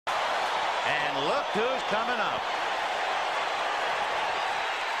look who's coming up.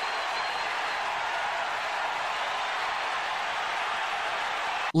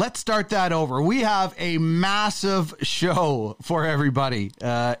 Let's start that over. We have a massive show for everybody,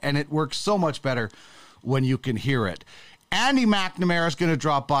 and it works so much better when you can hear it. Andy McNamara is going to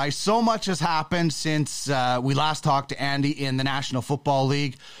drop by. So much has happened since we last talked to Andy in the National Football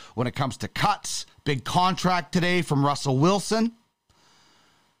League when it comes to cuts. Big contract today from Russell Wilson.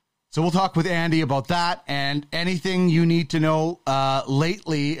 So we'll talk with Andy about that and anything you need to know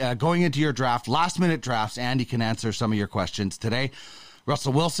lately going into your draft, last-minute drafts. Andy can answer some of your questions today.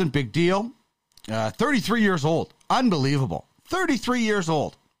 Russell Wilson, big deal. 33 years old. Unbelievable. 33 years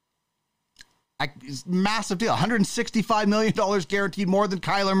old. Massive deal. $165 million guaranteed, more than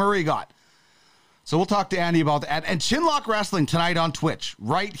Kyler Murray got. So we'll talk to Andy about that. And Chinlock Wrestling tonight on Twitch,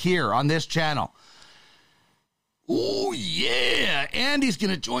 right here on this channel. Oh, yeah. Andy's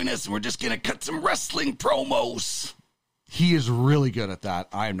going to join us, and we're just going to cut some wrestling promos. He is really good at that.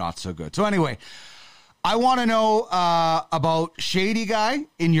 I am not so good. So anyway, I want to know about Shady Guy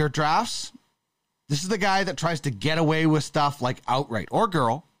in your drafts. This is the guy that tries to get away with stuff like outright, or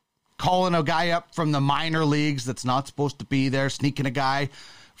girl, calling a guy up from the minor leagues that's not supposed to be there, sneaking a guy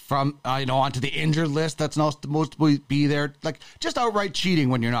from, onto the injured list that's not supposed to be there. Like, just outright cheating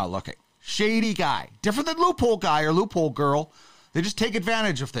when you're not looking. Shady Guy. Different than loophole guy or loophole girl. They just take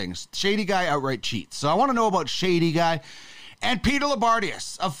advantage of things. Shady Guy outright cheats. So I want to know about Shady Guy. And Peter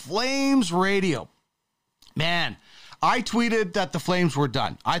Labardius of Flames Radio. Man, I tweeted that the Flames were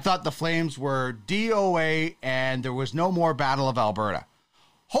done. I thought the Flames were DOA and there was no more Battle of Alberta.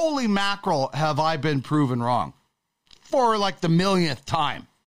 Holy mackerel, have I been proven wrong. For like the millionth time.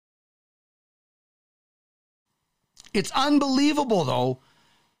 It's unbelievable, though,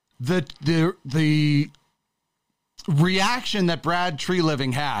 the reaction that Brad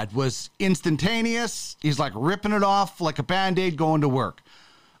Treliving had was instantaneous. He's like ripping it off like a Band-Aid going to work.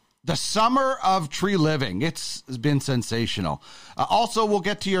 The summer of Treliving, it's been sensational. Also, we'll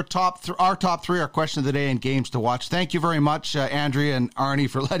get to your our top three, our question of the day, and games to watch. Thank you very much, Andrea and Arnie,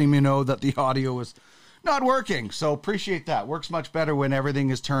 for letting me know that the audio is not working. So appreciate that. Works much better when everything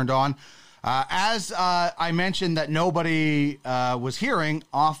is turned on. As I mentioned that nobody was hearing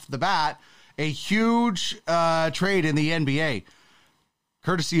off the bat, a huge trade in the NBA,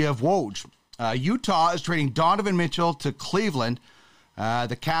 courtesy of Woj. Utah is trading Donovan Mitchell to Cleveland.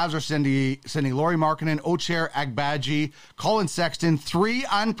 The Cavs are sending Lauri Markkanen, Ochai Agbaji, Colin Sexton, 3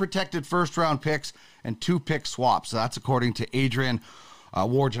 unprotected first-round picks, and 2 pick swaps. So that's according to Adrian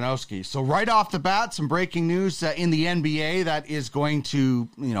Wojnarowski. So right off the bat, some breaking news in the NBA that is going to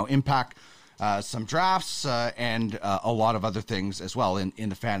impact some drafts and a lot of other things as well in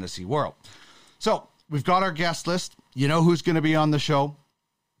the fantasy world. So we've got our guest list. You know who's going to be on the show.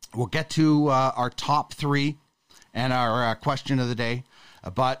 We'll get to our top 3 and our question of the day.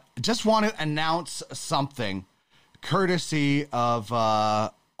 But just want to announce something courtesy of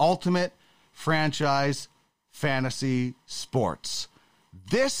Ultimate Franchise Fantasy Sports.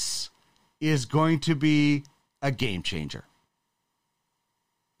 This is going to be a game changer.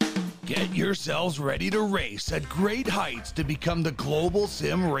 Get yourselves ready to race at great heights to become the global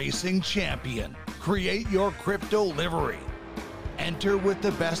sim racing champion. Create your crypto livery. Enter with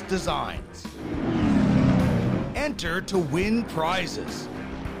the best designs. Enter to win prizes.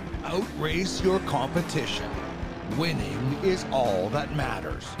 Outrace your competition. Winning is all that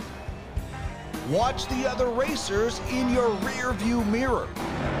matters. Watch the other racers in your rear view mirror.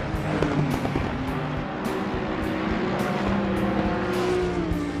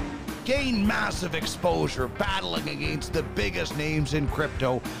 Gain massive exposure battling against the biggest names in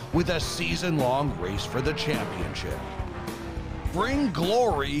crypto with a season-long race for the championship. Bring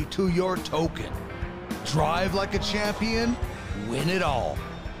glory to your token. Drive like a champion, win it all.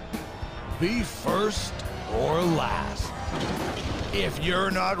 Be first or last. If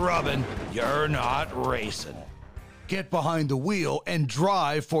you're not rubbing, you're not racing. Get behind the wheel and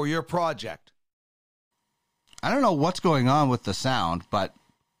drive for your project. I don't know what's going on with the sound, but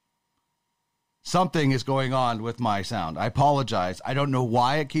something is going on with my sound. I apologize. I don't know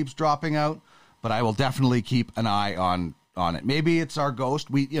why it keeps dropping out, but I will definitely keep an eye on it. Maybe it's our ghost.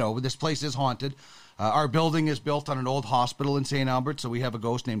 This place is haunted. Our building is built on an old hospital in St. Albert, so we have a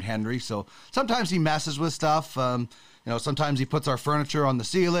ghost named Henry. So sometimes he messes with stuff. Sometimes he puts our furniture on the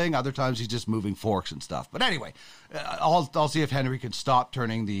ceiling. Other times he's just moving forks and stuff. But anyway, I'll see if Henry can stop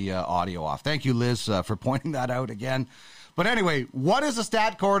turning the audio off. Thank you, Liz, for pointing that out again. But anyway, what is the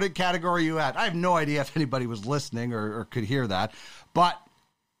stat category you at? I have no idea if anybody was listening or could hear that. But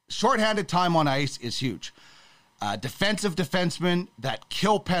shorthanded time on ice is huge. Defensive defensemen that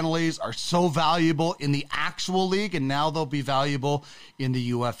kill penalties are so valuable in the actual league, and now they'll be valuable in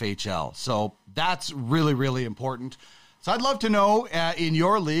the UFHL. So that's really, really important. So I'd love to know in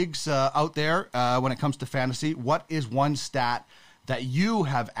your leagues out there when it comes to fantasy, what is one stat that you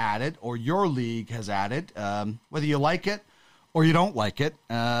have added or your league has added, whether you like it or you don't like it.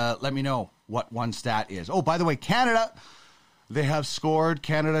 Let me know what one stat is. Oh, by the way, Canada, they have scored.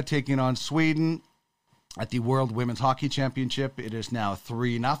 Canada taking on Sweden at the World Women's Hockey Championship. It is now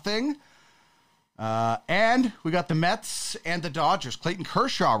 3-0. And we got the Mets and the Dodgers. Clayton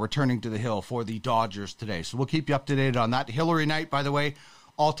Kershaw returning to the hill for the Dodgers today. So we'll keep you up to date on that. Hillary Knight, by the way,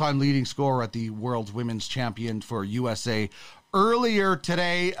 all-time leading scorer at the World Women's Champion for USA earlier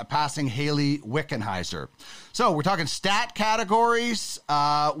today, passing Haley Wickenheiser. So we're talking stat categories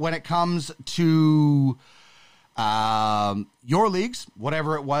when it comes to your leagues,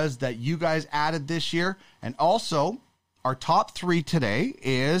 whatever it was that you guys added this year. And also, our top 3 today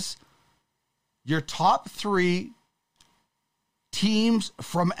is your top 3 teams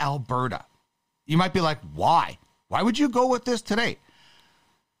from Alberta. You might be like, why? Why would you go with this today?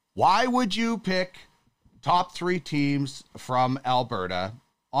 Why would you pick top 3 teams from Alberta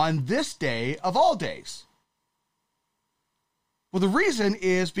on this day of all days? Well, the reason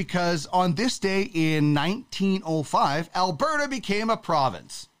is because on this day in 1905, Alberta became a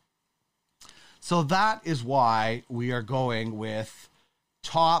province. So that is why we are going with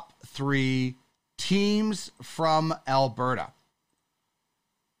top 3 teams from Alberta.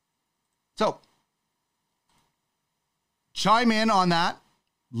 So chime in on that.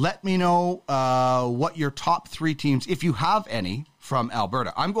 Let me know what your top 3 teams, if you have any, from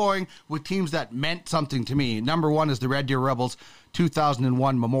Alberta. I'm going with teams that meant something to me. Number 1 is the Red Deer Rebels,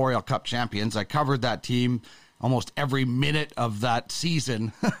 2001 Memorial Cup champions. I covered that team almost every minute of that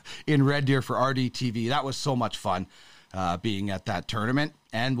season in Red Deer for RDTV. That was so much fun being at that tournament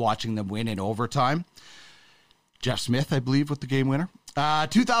and watching them win in overtime. Jeff Smith, I believe, with the game winner.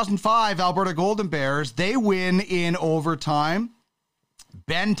 2005 Alberta Golden Bears, they win in overtime.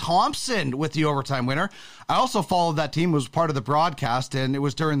 Ben Thompson with the overtime winner. I also followed that team, was part of the broadcast, and it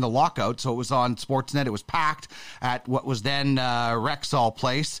was during the lockout, so it was on Sportsnet. It was packed at what was then Rexall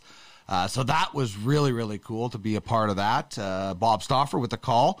Place. So that was really, really cool to be a part of that. Bob Stauffer with the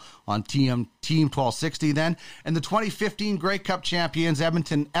call on Team 1260 then. And the 2015 Grey Cup champions,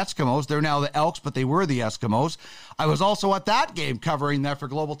 Edmonton Eskimos. They're now the Elks, but they were the Eskimos. I was also at that game covering that for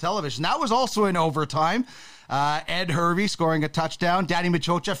Global Television. That was also in overtime. Ed Hervey scoring a touchdown. Danny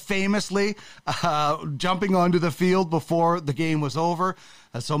Machocha famously jumping onto the field before the game was over.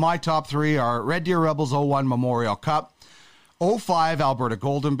 So my top 3 are Red Deer Rebels 01 Memorial Cup, 05 Alberta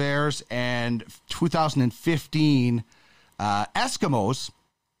Golden Bears, and 2015 Eskimos,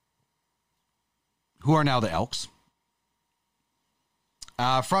 who are now the Elks,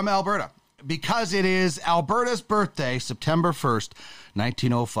 from Alberta. Because it is Alberta's birthday, September 1st,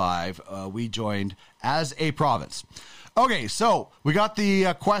 1905, we joined as a province. Okay, so we got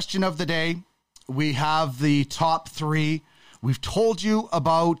the question of the day. We have the top 3. We've told you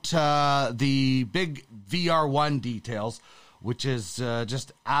about the big VR1 details, which is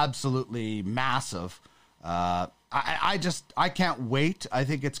just absolutely massive. I can't wait. I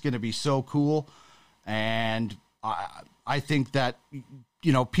think it's going to be so cool. And I think that,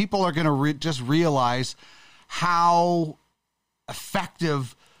 you know, people are going to just realize how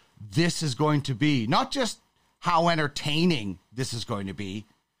effective this is going to be. Not just how entertaining this is going to be,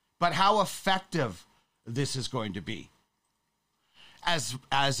 but how effective this is going to be. As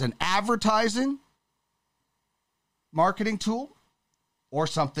an advertising marketing tool or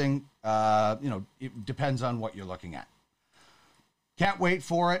something, it depends on what you're looking at. Can't wait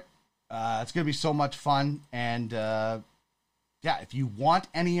for it. It's going to be so much fun. And if you want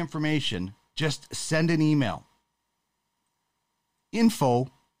any information, just send an email.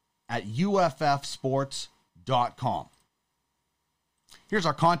 info@uffsports.com. Here's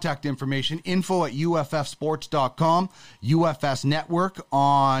our contact information, info@uffsports.com, UFS Network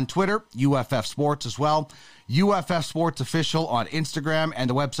on Twitter, UFF Sports as well, UFF Sports Official on Instagram, and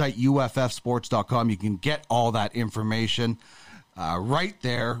the website, uffsports.com. You can get all that information right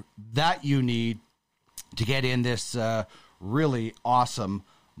there that you need to get in this really awesome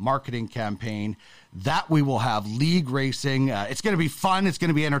marketing campaign that we will have league racing. It's going to be fun. It's going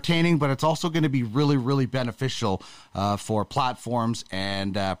to be entertaining, but it's also going to be really, really beneficial for platforms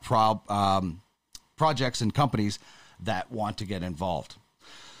and projects and companies that want to get involved.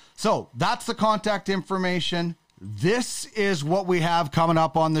 So that's the contact information. This is what we have coming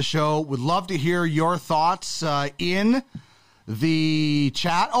up on the show. Would love to hear your thoughts in the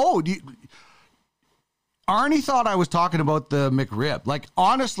chat. Arnie thought I was talking about the McRib. Like,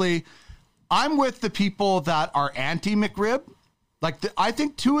 honestly, I'm with the people that are anti-McRib. Like, I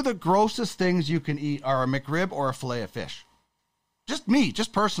think two of the grossest things you can eat are a McRib or a filet of fish. Just me,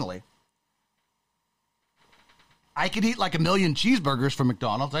 just personally. I could eat like 1 million cheeseburgers from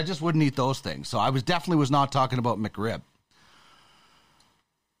McDonald's. I just wouldn't eat those things. So I definitely was not talking about McRib.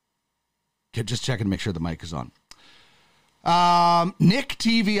 Okay, just checking to make sure the mic is on. Nick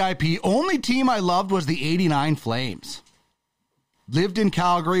TVIP, only team I loved was the 89 Flames. Lived in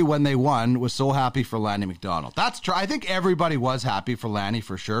Calgary when they won, was so happy for Lanny McDonald. That's true. I think everybody was happy for Lanny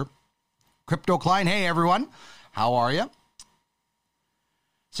for sure. Crypto Klein, hey everyone. How are you?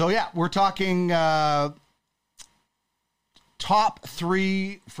 So yeah, we're talking top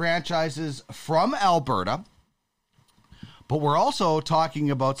 3 franchises from Alberta. But we're also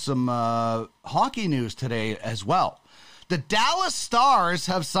talking about some hockey news today as well. The Dallas Stars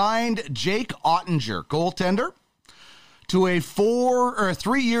have signed Jake Ottinger, goaltender, to a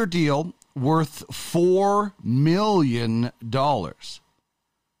 3-year deal worth $4 million.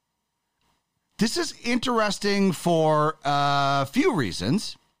 This is interesting for a few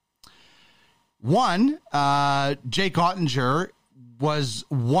reasons. One, Jake Ottinger was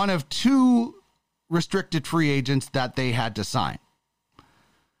one of 2 restricted free agents that they had to sign.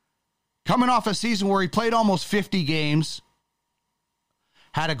 Coming off a season where he played almost 50 games,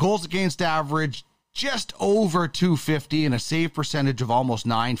 had a goals against average just over 250 and a save percentage of almost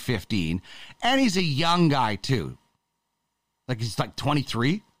 .915, and he's a young guy too. Like he's like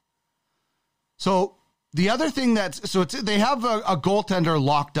 23. So the other thing they have a goaltender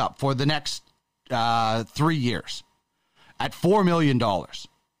locked up for the next 3 years at $4 million.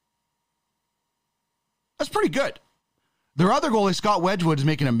 That's pretty good. Their other goalie, Scott Wedgwood, is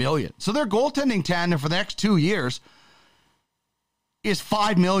making $1 million. So their goaltending tandem for the next 2 years is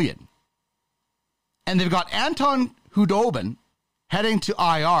 $5 million. And they've got Anton Hudobin heading to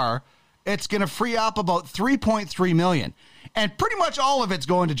IR. It's going to free up about $3.3 million. And pretty much all of it's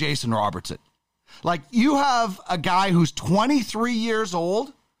going to Jason Robertson. Like, you have a guy who's 23 years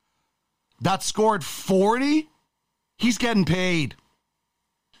old that scored 40. He's getting paid.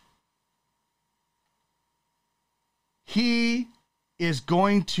 He is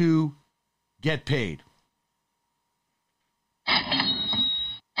going to get paid.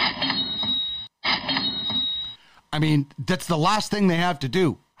 I mean, that's the last thing they have to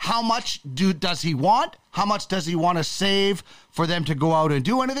do. How much does he want? How much does he want to save for them to go out and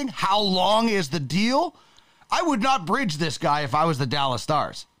do anything? How long is the deal? I would not bridge this guy if I was the Dallas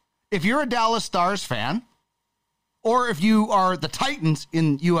Stars. If you're a Dallas Stars fan, or if you are the Titans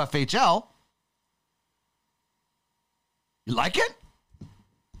in UFHL, you like it?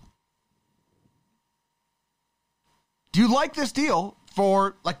 Do you like this deal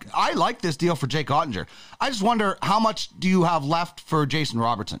I like this deal for Jake Ottinger. I just wonder, how much do you have left for Jason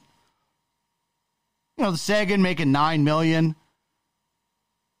Robertson? You know, the Sagan making $9 million.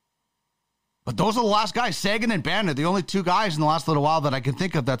 But those are the last guys. Sagan and Bandit, the only 2 guys in the last little while that I can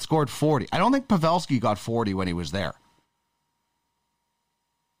think of that scored 40. I don't think Pavelski got 40 when he was there.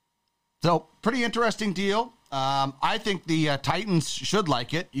 So, pretty interesting deal. I think the Titans should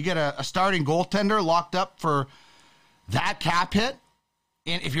like it. You get a starting goaltender locked up for that cap hit.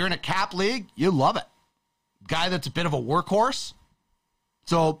 And if you're in a cap league, you love it. Guy that's a bit of a workhorse.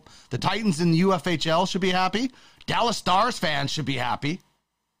 So the Titans in the UFHL should be happy. Dallas Stars fans should be happy.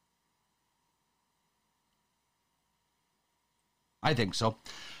 I think so.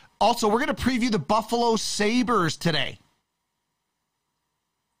 Also, we're going to preview the Buffalo Sabres today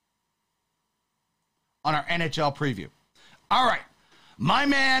on our NHL preview. All right. My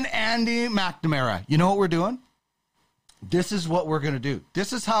man, Andy McNamara. You know what we're doing? This is what we're going to do.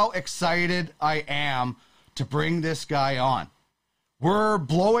 This is how excited I am to bring this guy on. We're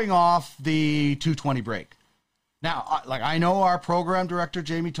blowing off the 2:20 break. Now, I know our program director,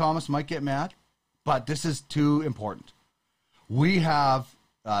 Jamie Thomas, might get mad, but this is too important. We have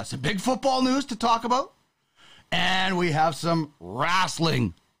some big football news to talk about, and we have some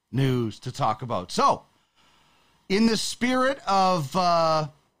wrestling news to talk about. So, in the spirit of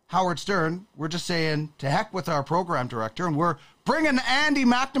Howard Stern, we're just saying to heck with our program director, and we're bringing Andy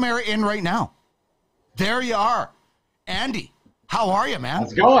McNamara in right now. There you are. Andy, how are you, man?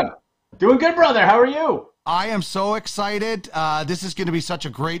 How's it going? Doing good, brother. How are you? I am so excited. This is going to be such a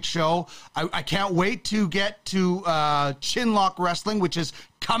great show. I can't wait to get to Chinlock Wrestling, which is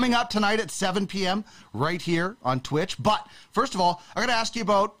coming up tonight at 7 p.m. right here on Twitch. But first of all, I'm going to ask you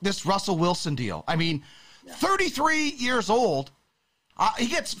about this Russell Wilson deal. I mean, 33 years old. He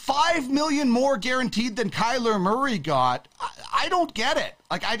gets $5 million more guaranteed than Kyler Murray got. I don't get it.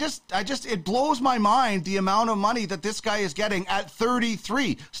 Like, I just, it blows my mind the amount of money that this guy is getting at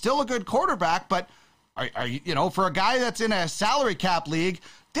 33. Still a good quarterback, but are you, for a guy that's in a salary cap league,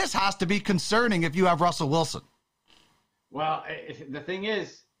 this has to be concerning if you have Russell Wilson. Well, the thing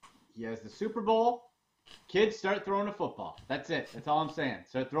is, he has the Super Bowl. Kids, start throwing a football. That's it. That's all I'm saying.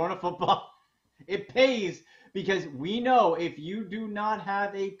 Start throwing a football. It pays, because we know if you do not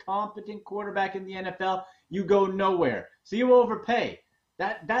have a competent quarterback in the NFL, you go nowhere. So you overpay.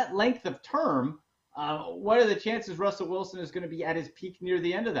 That length of term, what are the chances Russell Wilson is going to be at his peak near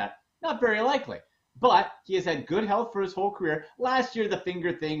the end of that? Not very likely. But he has had good health for his whole career. Last year, the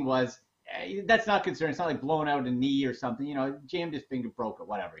finger thing was, that's not concerning. It's not like blowing out a knee or something. Jammed his finger, broke it,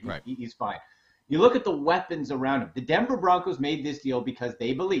 whatever. He's fine. You look at the weapons around him. The Denver Broncos made this deal because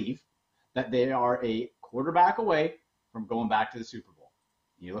they believe that they are a quarterback away from going back to the Super Bowl.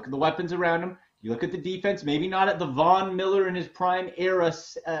 You look at the weapons around him. You look at the defense, maybe not at the Von Miller in his prime era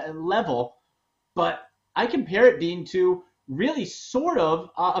level, but I compare it, Dean, to really sort of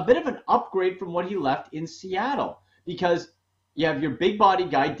a bit of an upgrade from what he left in Seattle, because you have your big body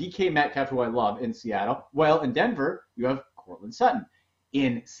guy, DK Metcalf, who I love, in Seattle. Well, in Denver, you have Courtland Sutton.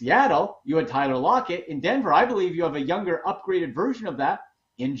 In Seattle, you had Tyler Lockett. In Denver, I believe you have a younger, upgraded version of that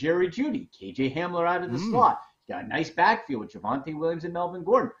in Jerry Jeudy. KJ Hamler out of the slot. You got a nice backfield with Javonte Williams and Melvin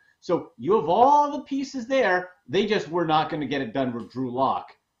Gordon. So you have all the pieces there. They just were not going to get it done with Drew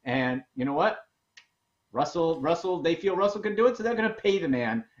Lock. And you know what? Russell, they feel Russell can do it, so they're going to pay the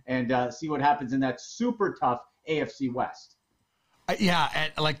man and see what happens in that super tough AFC West.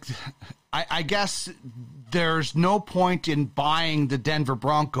 I guess there's no point in buying the Denver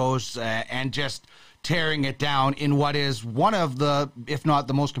Broncos and just tearing it down in what is one of the, if not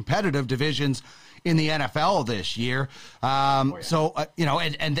the most competitive divisions in the NFL this year. So,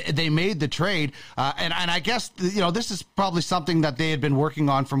 and they made the trade. And I guess, this is probably something that they had been working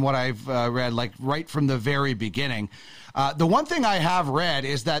on from what I've read, like right from the very beginning. The one thing I have read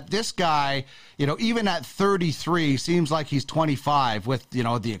is that this guy, even at 33, seems like he's 25 with,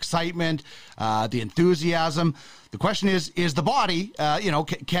 the excitement, the enthusiasm. The question is the body,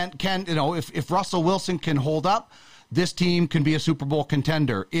 if Russell Wilson can hold up, this team can be a Super Bowl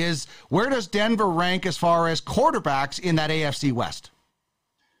contender. Where does Denver rank as far as quarterbacks in that AFC West?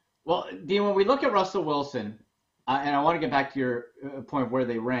 Well, Dean, when we look at Russell Wilson, and I want to get back to your point of where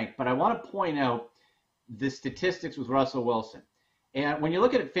they rank, but I want to point out the statistics with Russell Wilson. And when you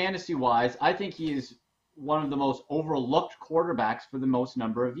look at it fantasy-wise, I think he is one of the most overlooked quarterbacks for the most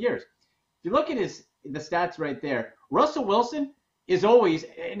number of years. If you look at the stats right there, Russell Wilson is always,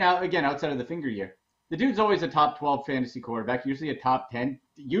 now again, outside of the finger year, the dude's always a top 12 fantasy quarterback, usually a top 10,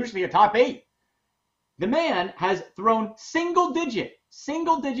 usually a top 8. The man has thrown single-digit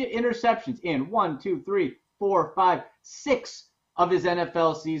interceptions in 1, 2, 3, 4, 5, 6 of his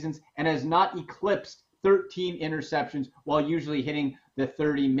NFL seasons and has not eclipsed 13 interceptions while usually hitting the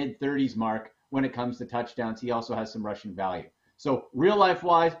mid-30s mark when it comes to touchdowns. He also has some rushing value. So real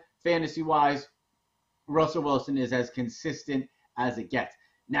life-wise, fantasy-wise, Russell Wilson is as consistent as it gets.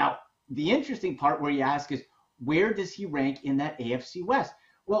 Now, the interesting part where you ask is, where does he rank in that AFC West?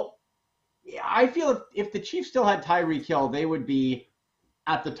 Well, I feel if the Chiefs still had Tyreek Hill, they would be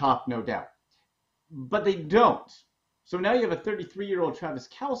at the top, no doubt. But they don't. So now you have a 33-year-old Travis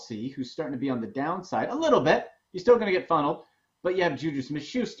Kelce who's starting to be on the downside a little bit. He's still going to get funneled. But you have Juju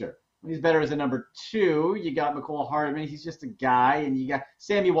Smith-Schuster. He's better as a number 2. You got McCole Hardman. He's just a guy. And you got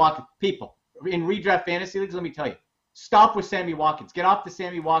Sammy Watkins. People, in redraft fantasy leagues, let me tell you, stop with Sammy Watkins. Get off the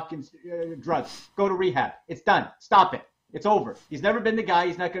Sammy Watkins drugs. Go to rehab. It's done. Stop it. It's over. He's never been the guy.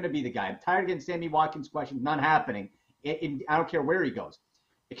 He's not going to be the guy. I'm tired of getting Sammy Watkins questions. Not happening. I don't care where he goes.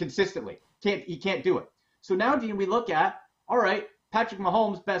 Consistently. He can't do it. So now, Dean, we look at, all right, Patrick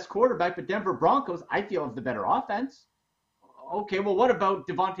Mahomes, best quarterback, but Denver Broncos, I feel, have the better offense. Okay, well, what about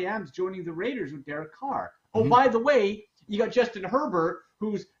Devontae Adams joining the Raiders with Derek Carr? Oh, by the way, you got Justin Herbert,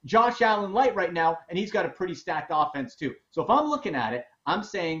 who's Josh Allen light right now, and he's got a pretty stacked offense too. So if I'm looking at it, I'm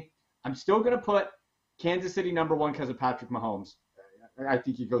saying I'm still going to put Kansas City number 1 because of Patrick Mahomes. I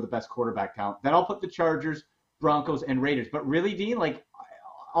think you go the best quarterback talent. Then I'll put the Chargers, Broncos, and Raiders. But really, Dean, like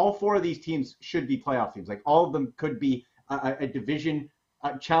all 4 of these teams should be playoff teams. Like all of them could be a division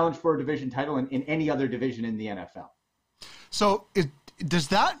challenge for a division title in any other division in the NFL. So does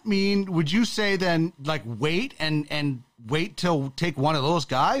that mean, would you say then, like, wait till take one of those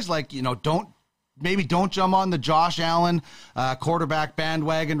guys? Like, don't jump on the Josh Allen quarterback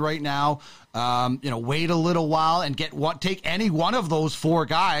bandwagon right now. Wait a little while and take any one of those 4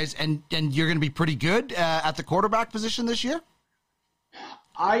 guys, and you're going to be pretty good at the quarterback position this year?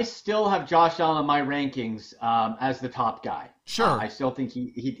 I still have Josh Allen in my rankings as the top guy. Sure. I still think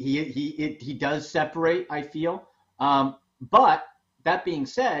he does separate, I feel. But that being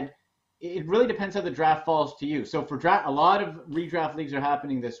said, it really depends how the draft falls to you. So for draft, a lot of redraft leagues are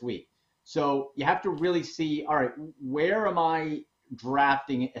happening this week. So you have to really see, all right, where am I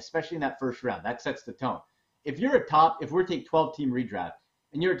drafting, especially in that first round? That sets the tone. If we're take 12-team redraft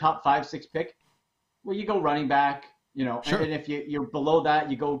and you're a top 5-6 pick, well, you go running back, Sure. and if you're below that,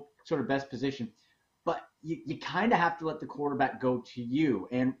 you go sort of best position. But you kind of have to let the quarterback go to you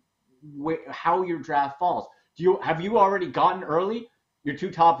and how your draft falls. Have you already gotten early your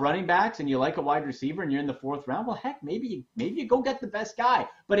 2 top running backs and you like a wide receiver and you're in the 4th round? Well, heck, maybe you go get the best guy.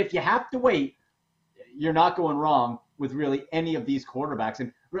 But if you have to wait, you're not going wrong with really any of these quarterbacks.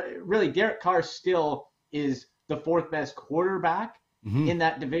 And really, Derek Carr still is the 4th best quarterback in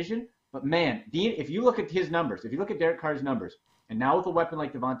that division. But man, Dean, if you look at his numbers, if you look at Derek Carr's numbers, and now with a weapon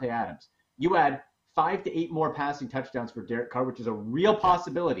like Davante Adams, you add 5 to 8 more passing touchdowns for Derek Carr, which is a real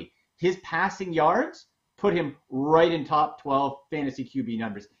possibility. His passing yards put him right in top 12 fantasy QB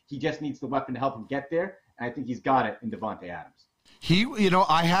numbers. He just needs the weapon to help him get there, and I think he's got it in Davante Adams.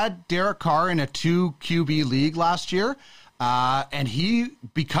 I had Derek Carr in a 2 QB league last year. And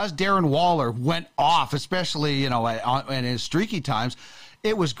because Darren Waller went off, especially, in his streaky times,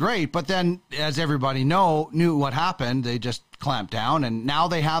 it was great. But then, as everybody knew what happened, they just clamped down, and now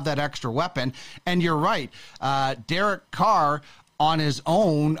they have that extra weapon. And you're right. Derek Carr on his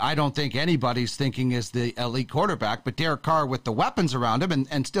own, I don't think anybody's thinking is the elite quarterback, but Derek Carr with the weapons around him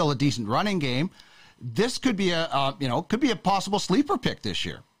and still a decent running game, this could be a possible sleeper pick this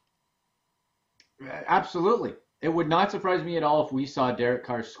year. Absolutely. It would not surprise me at all if we saw Derek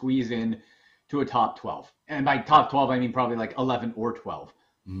Carr squeeze in to a top 12. And by top 12, I mean probably like 11 or 12.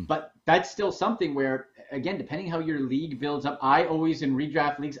 But that's still something where, again, depending how your league builds up, I always, in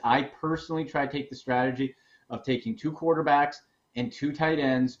redraft leagues, I personally try to take the strategy of taking 2 quarterbacks and 2 tight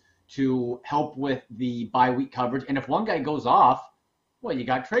ends to help with the bye week coverage. And if one guy goes off, well, you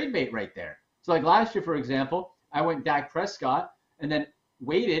got trade bait right there. So like last year, for example, I went Dak Prescott and then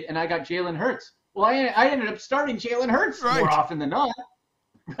waited, and I got Jalen Hurts. Well, I ended up starting Jalen Hurts more often than not,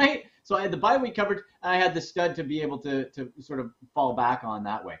 right? So I had the bye week coverage, and I had the stud to be able to sort of fall back on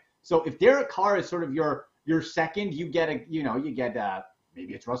that way. So if Derek Carr is sort of your second, you get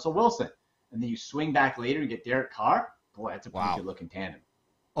maybe it's Russell Wilson, and then you swing back later and get Derek Carr. Boy, that's a pretty good looking tandem.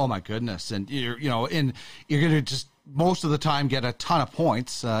 Oh my goodness! And you're going to just most of the time get a ton of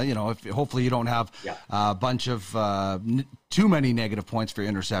points. If hopefully you don't have a bunch of too many negative points for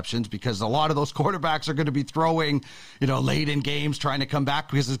interceptions, because a lot of those quarterbacks are going to be throwing, late in games trying to come back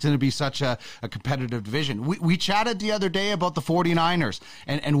because it's going to be such a competitive division. We chatted the other day about the 49ers,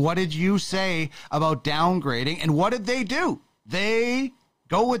 and what did you say about downgrading, and what did they do? They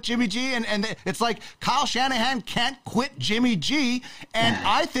go with Jimmy G, and it's like Kyle Shanahan can't quit Jimmy G, and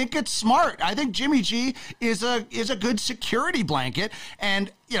I think it's smart. I think Jimmy G is a good security blanket,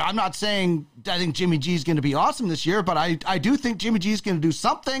 and I'm not saying I think Jimmy G is going to be awesome this year, but I do think Jimmy G is going to do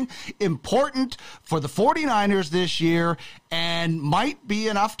something important for the 49ers this year, and might be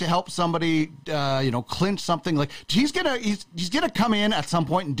enough to help somebody clinch something. Like he's gonna come in at some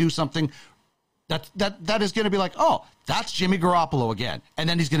point and do something that is going to be like, oh, that's Jimmy Garoppolo again, and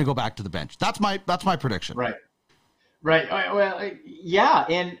then he's going to go back to the bench. That's my prediction. Right. Well, yeah,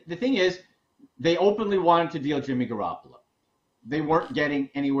 and the thing is, they openly wanted to deal Jimmy Garoppolo. They weren't getting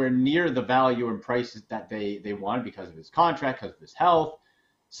anywhere near the value and prices that they wanted because of his contract, because of his health.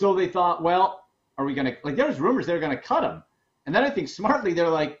 So they thought, well, are we going to, like, there's rumors they're going to cut him. And then I think smartly they're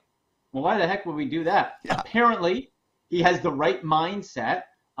like, well, why the heck would we do that? Yeah. Apparently, he has the right mindset.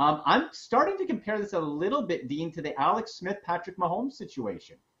 I'm starting to compare this a little bit, Dean, to the Alex Smith, Patrick Mahomes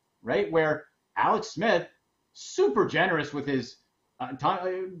situation, right? Where Alex Smith, super generous with his Pat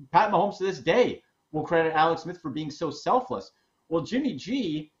Mahomes to this day will credit Alex Smith for being so selfless. Well, Jimmy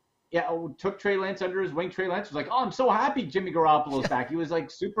G took Trey Lance under his wing. Trey Lance was like, oh, I'm so happy Jimmy Garoppolo's back. He was like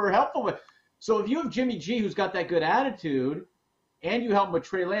super helpful with. So if you have Jimmy G who's got that good attitude, and you help him with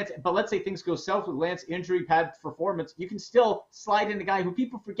Trey Lance, but let's say things go south with Lance, injury, bad performance, you can still slide in a guy who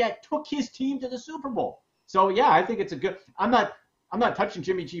people forget took his team to the Super Bowl. So yeah, I think it's a good. I'm not touching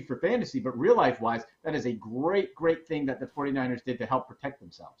Jimmy G for fantasy, but real life wise, that is a great thing that the 49ers did to help protect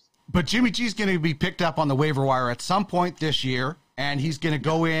themselves. But Jimmy G's going to be picked up on the waiver wire at some point this year, and he's going to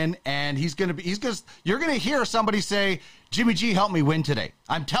go in, and you're going to hear somebody say, Jimmy G helped me win today.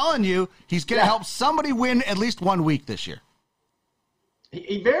 I'm telling you, he's going to help somebody win at least 1 week this year.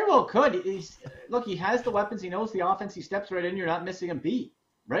 He very well could. Look, he has the weapons. He knows the offense. He steps right in. You're not missing a beat,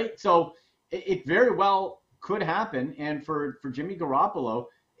 right? So it very well could happen. And for Jimmy Garoppolo,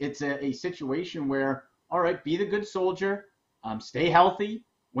 it's a situation where, all right, be the good soldier, stay healthy.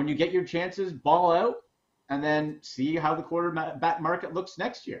 When you get your chances, ball out, and then see how the quarterback market looks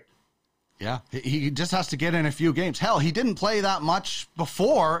next year. Yeah, he just has to get in a few games. Hell, he didn't play that much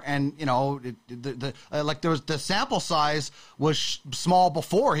before, and like there was the sample size was small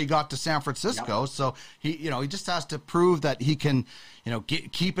before he got to San Francisco. Yep. So he just has to prove that he can,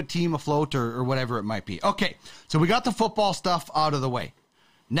 keep a team afloat or whatever it might be. Okay, so we got the football stuff out of the way.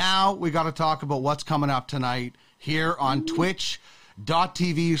 Now we got to talk about what's coming up tonight here on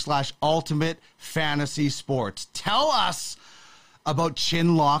Twitch.tv/Ultimate Fantasy Sports. Tell us about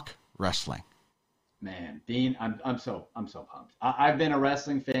Chinlock Wrestling. Man, Dean, I'm so pumped. I've been a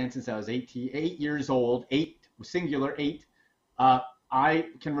wrestling fan since I was 8 years old. 8 singular 8. I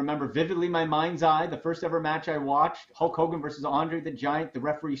can remember vividly my mind's eye the first ever match I watched, Hulk Hogan versus Andre the Giant. The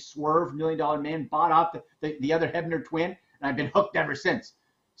referee Swerve, $1 Million Man, bought off the other Hebner twin, and I've been hooked ever since.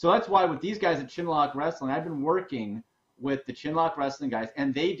 So that's why with these guys at Chinlock Wrestling, I've been working with the Chinlock Wrestling guys,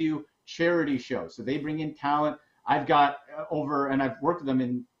 and they do charity shows. So they bring in talent. I've got and I've worked with them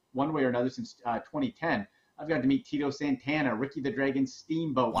in one way or another since 2010. I've got to meet Tito Santana, Ricky the Dragon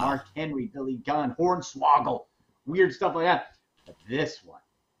Steamboat, wow, Mark Henry, Billy Gunn, Hornswoggle, weird stuff like that. But this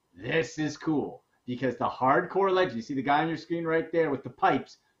is cool because the hardcore legend, you see the guy on your screen right there with the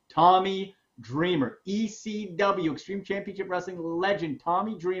pipes, Tommy Dreamer, ECW, Extreme Championship Wrestling legend,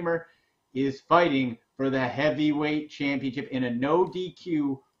 Tommy Dreamer is fighting for the heavyweight championship in a no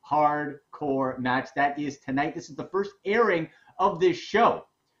DQ hardcore match. That is tonight. This is the first airing of this show.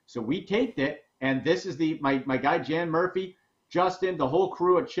 So we taped it, and this is my guy Jan Murphy, Justin, the whole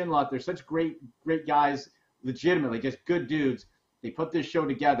crew at Chinlock. They're such great guys, legitimately, just good dudes. They put this show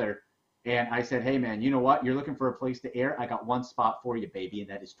together, and I said, hey, man, you know what? You're looking for a place to air? I got one spot for you, baby, and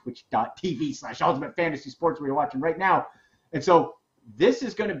that is twitch.tv/Ultimate Fantasy Sports where you're watching right now. And so this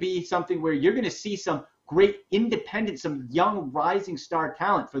is going to be something where you're going to see some great independent, some young rising star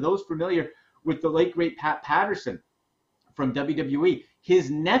talent. For those familiar with the late, great Pat Patterson from WWE,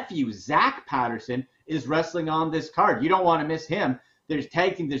 his nephew, Zach Patterson, is wrestling on this card. You don't want to miss him. There's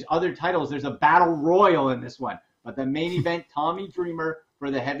tag team, there's other titles, there's a battle royal in this one. But the main event, Tommy Dreamer for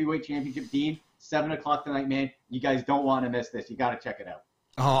the heavyweight championship. Dean, 7 o'clock tonight, man. You guys don't want to miss this. You got to check it out.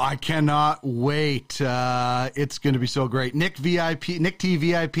 Oh, I cannot wait. It's going to be so great. Nick T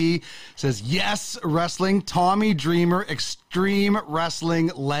VIP says, yes, wrestling, Tommy Dreamer, Extreme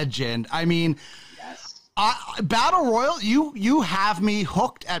Wrestling legend. I mean, Battle Royal, you have me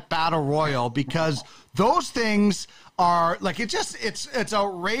hooked at Battle Royal because those things are like, it's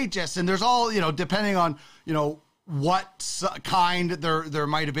outrageous. And there's all, depending on, what kind there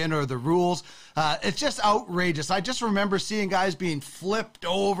might have been or the rules. It's just outrageous. I just remember seeing guys being flipped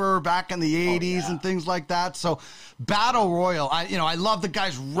over back in the 80s and things like that. So Battle Royal, I love the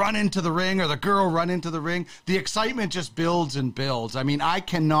guys run into the ring or the girl run into the ring. The excitement just builds and builds. I mean, I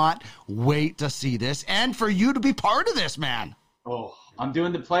cannot wait to see this and for you to be part of this, man. Oh, I'm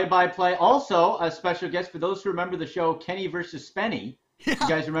doing the play-by-play. Also, a special guest for those who remember the show Kenny versus Spenny. Yeah. You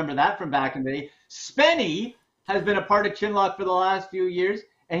guys remember that from back in the day. Spenny has been a part of Chinlock for the last few years,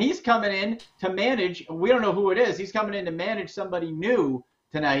 and he's coming in to manage. We don't know who it is. He's coming in to manage somebody new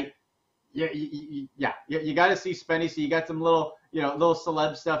tonight. Yeah, you got to see Spenny. So you got some little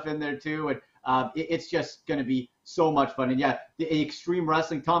celeb stuff in there too, and it's just going to be so much fun. And yeah, the Extreme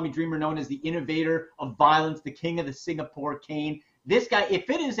Wrestling, Tommy Dreamer, known as the innovator of violence, the king of the Singapore cane. This guy, if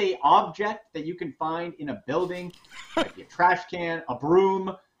it is a object that you can find in a building, like a trash can, a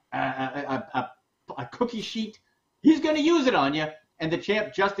broom, a cookie sheet, he's going to use it on you. And the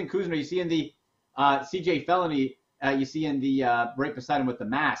champ, Justin Kuzma, you see in the CJ Felony, you see in the right beside him with the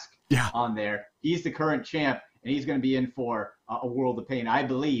mask on there, he's the current champ, and he's going to be in for a world of pain, I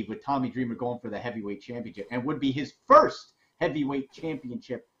believe, with Tommy Dreamer going for the heavyweight championship, and would be his first heavyweight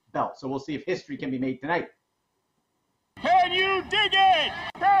championship belt. So we'll see if history can be made tonight. Can you dig it?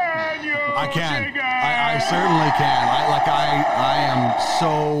 Can you I can. dig it? I certainly can. I am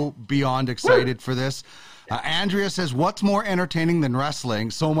so beyond excited for this. Andrea says, what's more entertaining than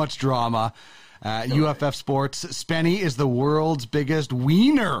wrestling? So much drama. UFF Sports, Spenny is the world's biggest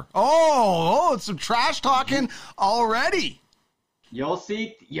wiener. Oh, it's some trash talking already. You'll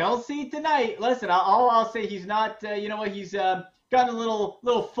see tonight. Listen, I'll say he's not, he's gotten a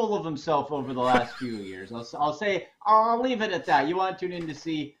little full of himself over the last few years. I'll leave it at that. You want to tune in to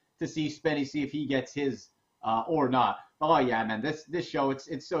see Spenny, see if he gets his or not. Oh yeah, man, this show,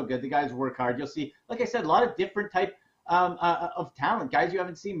 it's so good. The guys work hard. You'll see, like I said, a lot of different type of talent. Guys you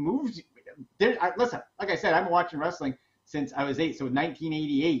haven't seen moves. Listen, like I said, I've been watching wrestling since I was 8, so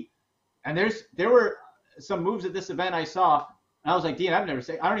 1988, and there were some moves at this event I saw, and I was like, Dean, I don't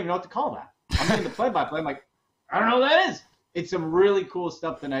even know what to call that. I'm doing the play-by-play. I'm like, I don't know what that is. It's some really cool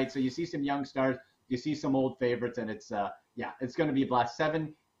stuff tonight. So you see some young stars, you see some old favorites, and it's going to be a blast.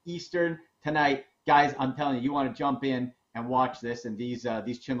 7 Eastern tonight. Guys, I'm telling you, you want to jump in and watch this, and these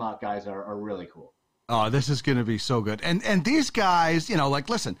Chinlock guys are really cool. Oh, this is going to be so good. And these guys,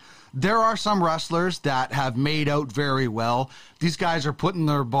 listen, there are some wrestlers that have made out very well. These guys are putting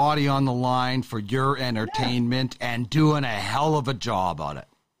their body on the line for your entertainment and doing a hell of a job on it.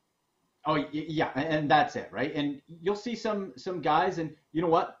 Oh, yeah, and that's it, right? And you'll see some guys, and you know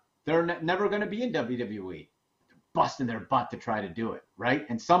what? They're never going to be in WWE. They're busting their butt to try to do it, right?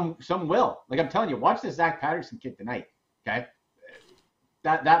 And some will. Like I'm telling you, watch the Zach Patterson kid tonight, okay?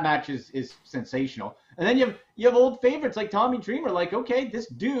 That match is sensational. And then you have old favorites like Tommy Dreamer. Like, okay, this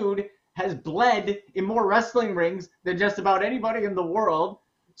dude has bled in more wrestling rings than just about anybody in the world.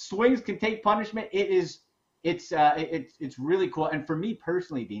 Swings can take punishment. It's really cool. And for me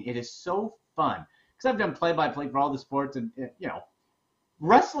personally, Dean, it is so fun because I've done play-by-play for all the sports, and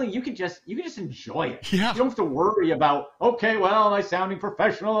wrestling you can just enjoy it. Yeah. You don't have to worry about, okay, well, am I sounding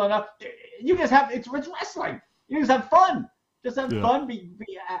professional enough? You just have it's wrestling. You just have fun. Just have fun,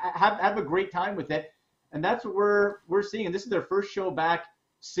 have a great time with it, and that's what we're seeing. And this is their first show back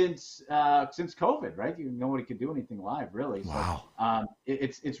since COVID, right? Nobody could do anything live, really. Wow. So,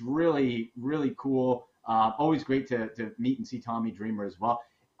 it's really, really cool. Always great to meet and see Tommy Dreamer as well.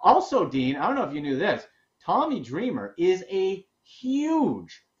 Also, Dean, I don't know if you knew this. Tommy Dreamer is a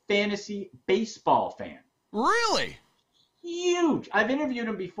huge fantasy baseball fan. Really? Huge. I've interviewed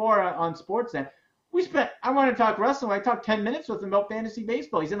him before on Sportsnet. I want to talk wrestling. I talked 10 minutes with him about fantasy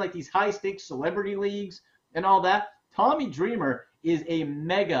baseball. He's in like these high stakes celebrity leagues and all that. Tommy Dreamer is a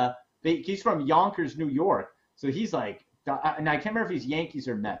mega. He's from Yonkers, New York. So he's like, and I can't remember if he's Yankees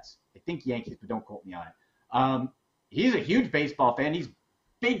or Mets. I think Yankees, but don't quote me on it. He's a huge baseball fan. He's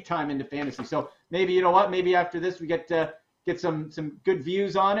big time into fantasy. So maybe, you know what? Maybe after this we get some good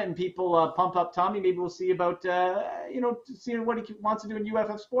views on it and people pump up Tommy. Maybe we'll see about, seeing what he wants to do in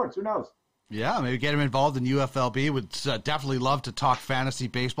UFF sports. Who knows? Yeah, maybe get him involved in UFLB. Would definitely love to talk fantasy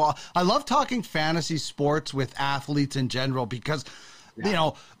baseball. I love talking fantasy sports with athletes in general because,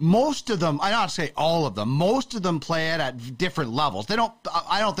 most of them, I don't say all of them, most of them play it at different levels. I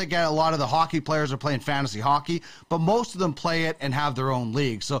don't think a lot of the hockey players are playing fantasy hockey, but most of them play it and have their own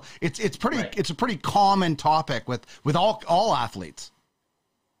league. So it's a pretty common topic with all athletes.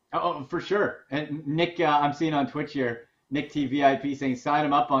 Oh, for sure. And Nick, I'm seeing on Twitch here, Nick TVIP saying sign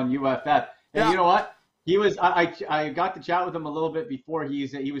him up on UFF. And you know what? He was. I got to chat with him a little bit before.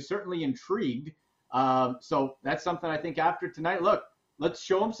 He was certainly intrigued. So that's something I think after tonight. Look, let's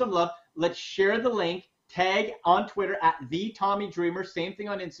show him some love. Let's share the link. Tag on Twitter at the Tommy Dreamer. Same thing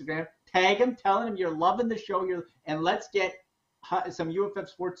on Instagram. Tag him, telling him you're loving the show. And let's get some UFF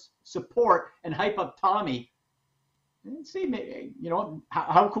sports support and hype up Tommy. And see,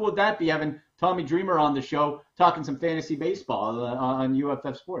 how cool would that be having Tommy Dreamer on the show talking some fantasy baseball on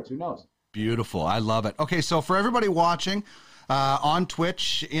UFF sports? Who knows? Beautiful. I love it. Okay, so for everybody watching on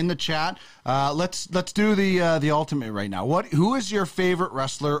Twitch in the chat, let's do the ultimate right now. Who is your favorite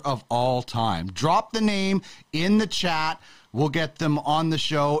wrestler of all time? Drop the name in the chat. We'll get them on the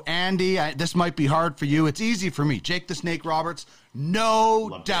show. Andy, this might be hard for you. It's easy for me. Jake the Snake Roberts,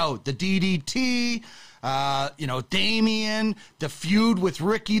 no doubt. The DDT. Damien, the feud with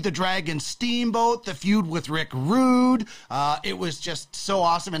Ricky the Dragon Steamboat, the feud with Rick Rude. It was just so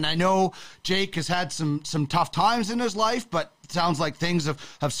awesome. And I know Jake has had some tough times in his life, but it sounds like things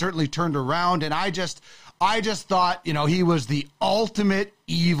have certainly turned around. And I just thought, he was the ultimate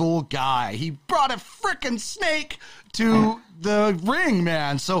evil guy. He brought a frickin' snake to the ring,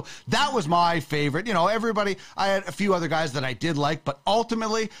 man. So that was my favorite. Everybody, I had a few other guys that I did like, but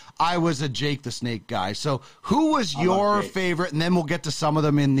ultimately I was a Jake the Snake guy. So who was your favorite? And then we'll get to some of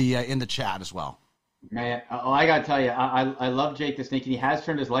them in the chat as well. Man, I got to tell you, I love Jake the Snake, and he has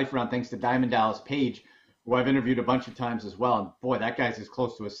turned his life around thanks to Diamond Dallas Page, who I've interviewed a bunch of times as well. And boy, that guy's as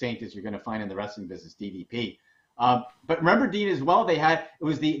close to a saint as you're going to find in the wrestling business, DDP. But remember, Dean, as well, it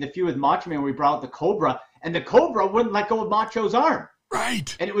was the feud with Macho Man where we brought out the Cobra, and the Cobra wouldn't let go of Macho's arm.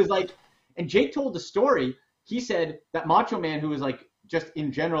 Right. And it was like, and Jake told the story. He said that Macho Man, who was like just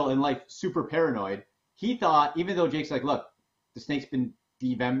in general in life super paranoid, he thought, even though Jake's like, look, the snake's been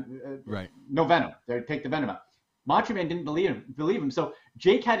right, no venom, take the venom out. Macho Man didn't believe him. So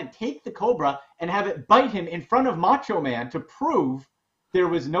Jake had to take the Cobra and have it bite him in front of Macho Man to prove there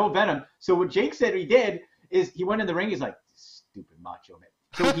was no venom. So what Jake said he did is he went in the ring. He's like, stupid Macho Man.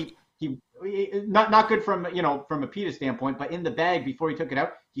 So he not good from from a PETA standpoint, but in the bag before he took it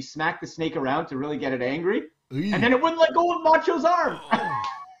out, he smacked the snake around to really get it angry, and then it wouldn't let go of Macho's arm.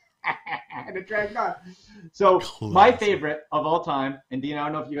 And it dragged on. So my favorite of all time, and Dean, I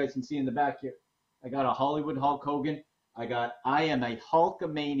don't know if you guys can see in the back here, I got a Hollywood Hulk Hogan. I am a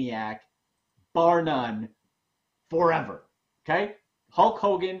Hulkamaniac, bar none, forever. Okay? Hulk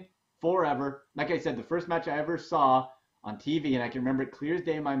Hogan, forever. Like I said, the first match I ever saw on TV, and I can remember it clear as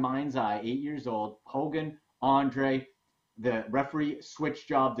day in my mind's eye, 8 years old, Hogan, Andre, the referee switch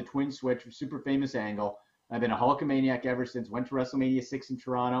job, the twin switch, super famous angle. I've been a Hulkamaniac ever since. Went to WrestleMania 6 in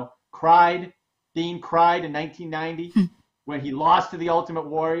Toronto. Dean cried in 1990 when he lost to the Ultimate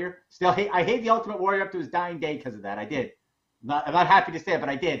Warrior. Still, I hate the Ultimate Warrior up to his dying day because of that. I did. I'm not happy to say it, but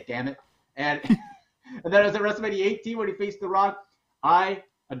I did, damn it. And and then I was at WrestleMania 18 when he faced The Rock. I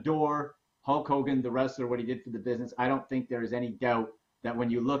adore Hulk Hogan, the wrestler, what he did for the business. I don't think there is any doubt that when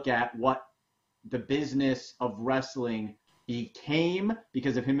you look at what the business of wrestling became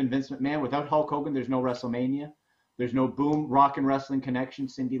because of him and Vince McMahon, without Hulk Hogan, there's no WrestleMania. There's no Boom Rock and Wrestling Connection,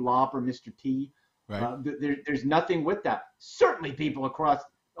 Cyndi Lauper, Mr. T. Right. There's nothing with that. Certainly people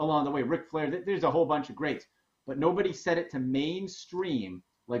along the way, Ric Flair, there's a whole bunch of greats. But nobody said it to mainstream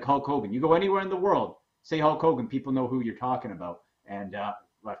like Hulk Hogan. You go anywhere in the world, say Hulk Hogan, people know who you're talking about. And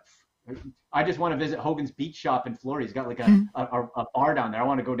I just want to visit Hogan's Beach Shop in Florida. He's got like a bar down there. I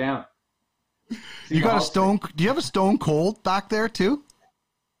want to go down. You got do you have a Stone Cold back there too?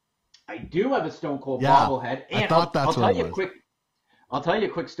 I do have a Stone Cold bobblehead. And I thought that's what it was. I'll tell you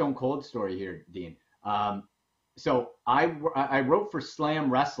a quick Stone Cold story here, Dean. So I wrote for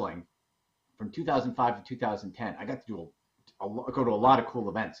Slam Wrestling from 2005 to 2010. I got to go to a lot of cool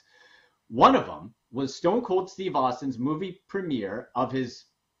events. One of them was Stone Cold Steve Austin's movie premiere of his.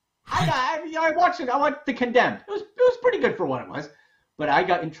 I watched it. I watched The Condemned. It was pretty good for what it was. But I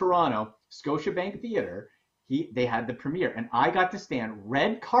got in Toronto, Scotiabank Theater. They had the premiere, and I got to stand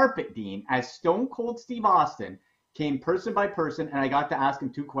red carpet, Dean, as Stone Cold Steve Austin came person by person, and I got to ask him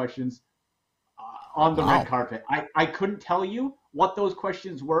 2 questions on the red carpet. I couldn't tell you what those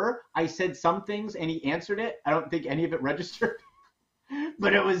questions were. I said some things, and he answered it. I don't think any of it registered,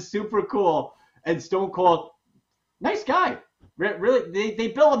 but it was super cool. And Stone Cold, nice guy. Really, they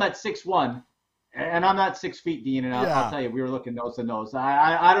bill him at 6'1", and I'm not 6 feet, Dean, and I'll tell you, we were looking nose to nose.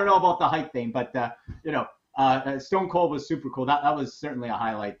 I don't know about the height thing, but, Stone Cold was super cool. That was certainly a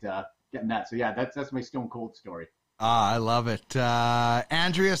highlight, getting that. So, yeah, that's my Stone Cold story. I love it.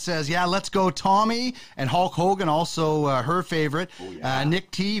 Andrea says, let's go Tommy, and Hulk Hogan, also her favorite. Oh, yeah. Nick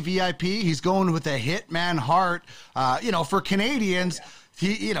T, VIP, he's going with a Hitman Hart. For Canadians,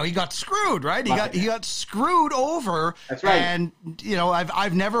 he got screwed, right? He got screwed over. That's right. And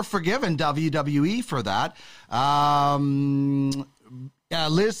I've never forgiven WWE for that.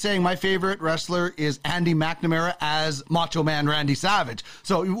 Liz saying my favorite wrestler is Andy McNamara as Macho Man Randy Savage.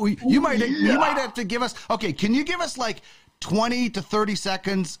 So you might have to give us. Okay, can you give us like 20 to 30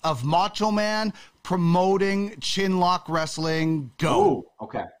 seconds of Macho Man promoting Chinlock Wrestling? Go. Ooh,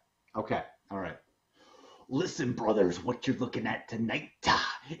 okay, all right. Listen, brothers, what you're looking at tonight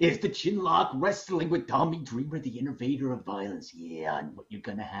is the Chinlock Wrestling with Tommy Dreamer, the innovator of violence. Yeah, and what you're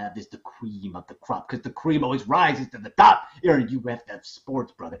going to have is the cream of the crop, because the cream always rises to the top here in UFF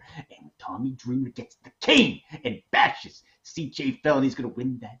Sports, brother. And Tommy Dreamer gets the cane and bashes CJ Fell, he's going to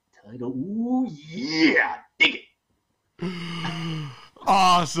win that title. Ooh, yeah, dig it.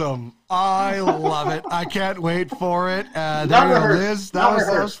 Awesome. I love it. I can't wait for it. There you go, Liz. That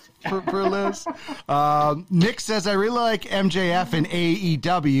was for Liz. Nick says, I really like MJF in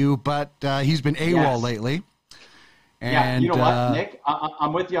AEW, but he's been AWOL lately. And, you know what, Nick?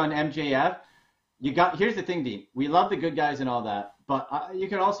 I'm with you on MJF. Here's the thing, Dean. We love the good guys and all that, but you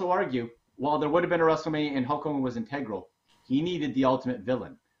could also argue, while there would have been a WrestleMania and Hulk Hogan was integral, he needed the ultimate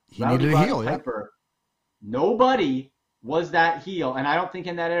villain. He needed a heel, Piper, nobody was that heel, and I don't think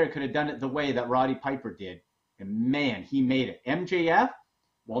in that era could have done it the way that Roddy Piper did. And man, he made it. MJF,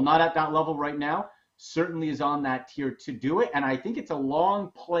 while not at that level right now, certainly is on that tier to do it. And I think it's a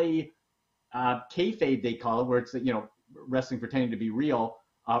long play, kayfabe they call it, where it's wrestling pretending to be real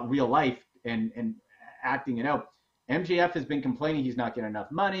life and acting it out. MJF has been complaining he's not getting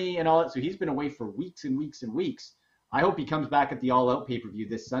enough money and all that, so he's been away for weeks and weeks and weeks. I hope he comes back at the All Out pay-per-view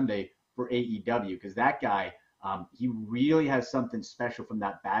this Sunday for AEW, because that guy. He really has something special from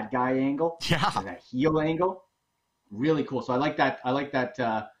that bad guy angle, and that heel angle. Really cool. So I like that.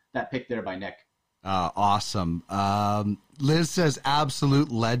 That pick there by Nick. Awesome. Liz says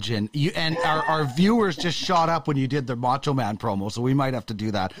absolute legend. And our viewers just shot up when you did the Macho Man promo, so we might have to do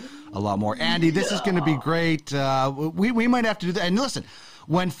that a lot more. Andy, this is going to be great. We might have to do that. And listen,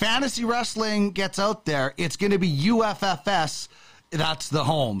 when fantasy wrestling gets out there, it's going to be UFFS. That's the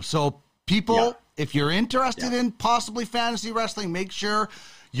home. So people, if you're interested in possibly fantasy wrestling, make sure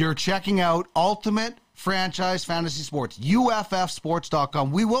you're checking out Ultimate Franchise Fantasy Sports,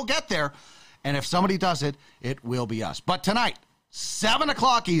 UFFsports.com. We will get there. And if somebody does it, it will be us. But tonight, 7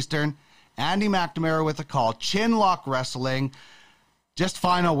 o'clock Eastern, Andy McNamara with a call, Chinlock Wrestling. Just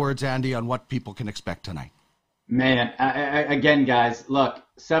final words, Andy, on what people can expect tonight. Man, again, guys, look,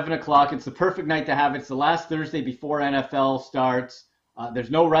 7 o'clock, it's the perfect night to have it. It's the last Thursday before NFL starts.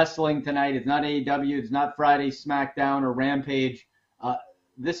 There's no wrestling tonight. It's not AEW. It's not Friday SmackDown or Rampage.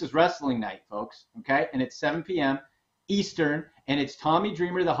 This is wrestling night, folks, okay? And it's 7 p.m. Eastern, and it's Tommy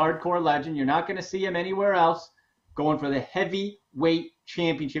Dreamer, the hardcore legend. You're not going to see him anywhere else, going for the heavyweight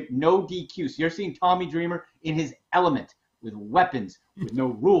championship, no DQ. So you're seeing Tommy Dreamer in his element, with weapons, with no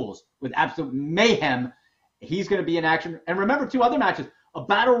rules, with absolute mayhem. He's going to be in action. And remember, 2 other matches, a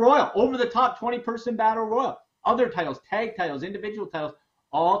battle royal, over the top 20-person battle royal, other titles, tag titles, individual titles,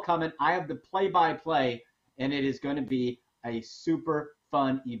 all coming. I have the play-by-play, and it is going to be a super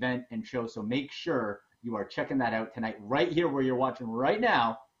fun event and show. So make sure you are checking that out tonight, right here where you're watching right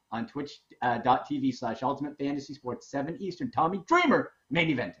now on twitch.tv/Ultimate Fantasy Sports, 7 Eastern. Tommy Dreamer main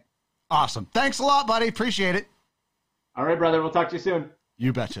eventing. Awesome. Thanks a lot, buddy. Appreciate it. All right, brother. We'll talk to you soon.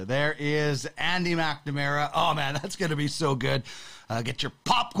 You betcha. There is Andy McNamara. Oh, man, that's going to be so good. Get your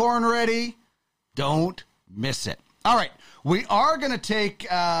popcorn ready. Don't miss it. All right. We are going to take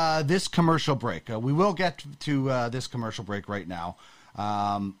this commercial break. We will get to this commercial break right now.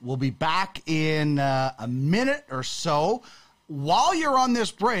 We'll be back in a minute or so. While you're on this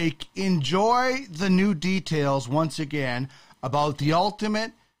break, enjoy the new details once again about the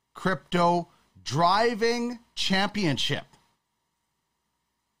Ultimate Crypto Driving Championship.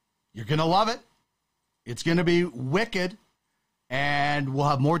 You're going to love it. It's going to be wicked, and we'll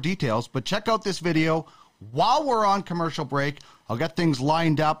have more details. But check out this video while we're on commercial break. I'll get things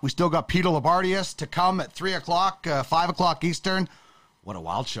lined up. We still got Peter Labardius to come at 3 o'clock, 5 o'clock Eastern. What a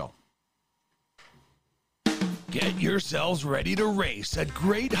wild show. Get yourselves ready to race at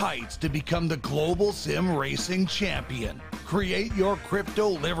great heights to become the global sim racing champion. Create your crypto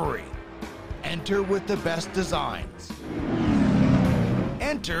livery. Enter with the best designs.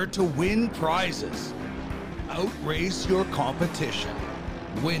 Enter to win prizes. Outrace your competition.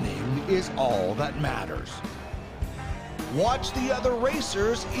 Winning is all that matters. Watch the other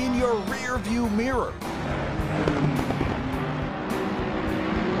racers in your rear view mirror.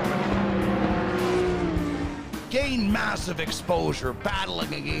 Gain massive exposure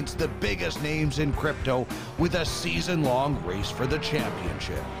battling against the biggest names in crypto with a season-long race for the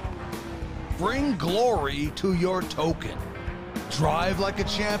championship. Bring glory to your token. Drive like a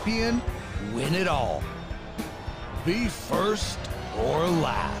champion, win it all. Be first or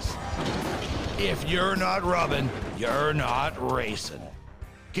last. If you're not rubbing, you're not racing.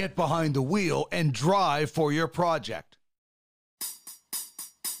 Get behind the wheel and drive for your project.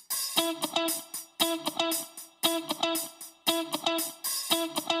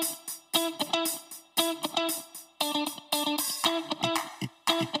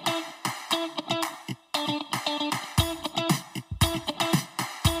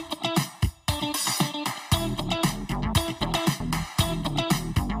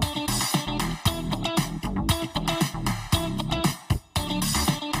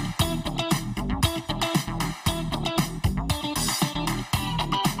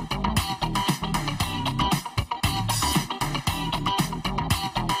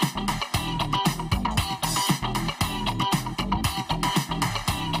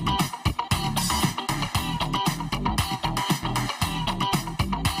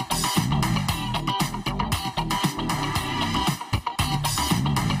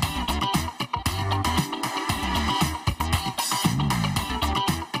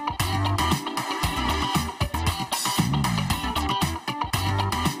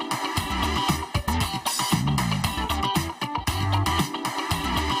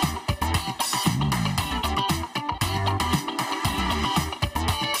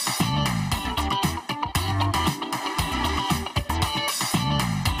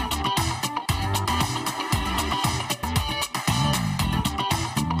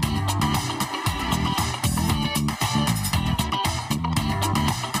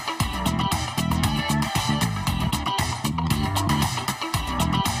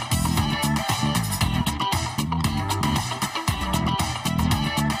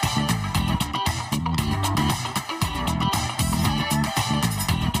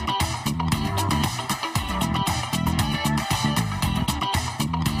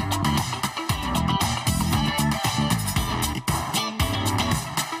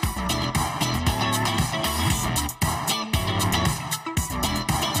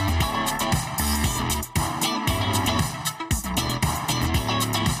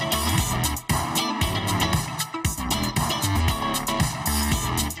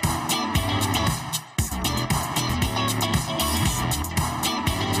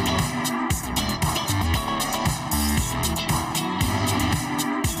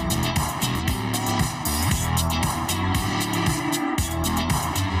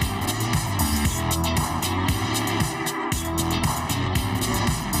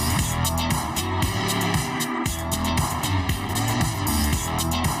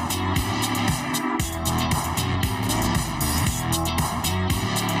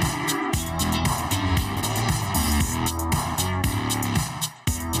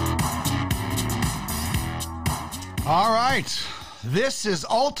 All right. This is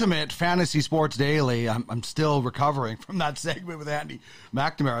Ultimate Fantasy Sports Daily. I'm still recovering from that segment with Andy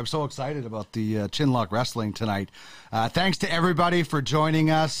McNamara. I'm so excited about the Chinlock Wrestling tonight. Thanks to everybody for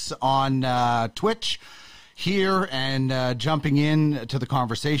joining us on Twitch here and jumping in to the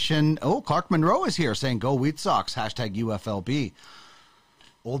conversation. Oh, Clark Monroe is here saying, go Wheat Sox, hashtag UFLB.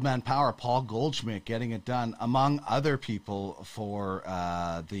 Old Man Power, Paul Goldschmidt getting it done, among other people for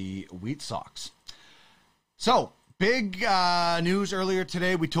the Wheat Sox. So, big news earlier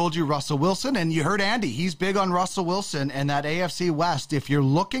today. We told you Russell Wilson, and you heard Andy. He's big on Russell Wilson and that AFC West. If you're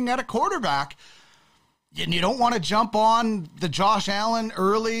looking at a quarterback and you don't want to jump on the Josh Allen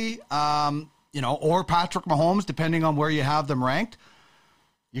early, or Patrick Mahomes, depending on where you have them ranked,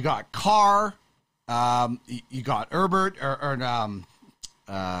 you got Carr, you got Herbert, Herbert,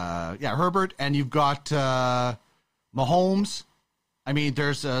 and you've got Mahomes. I mean,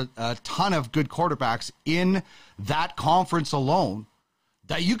 there's a ton of good quarterbacks in that conference alone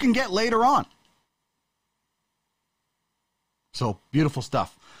that you can get later on. So, beautiful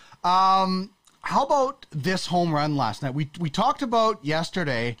stuff. How about this home run last night? We talked about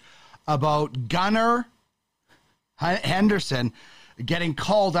yesterday about Gunnar Henderson getting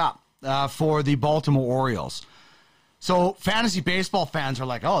called up for the Baltimore Orioles. So, fantasy baseball fans are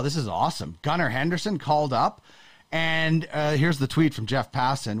like, oh, this is awesome. Gunnar Henderson called up. And here's the tweet from Jeff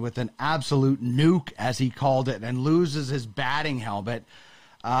Passan with an absolute nuke, as he called it, and loses his batting helmet.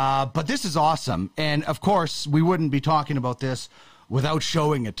 But this is awesome. And, of course, we wouldn't be talking about this without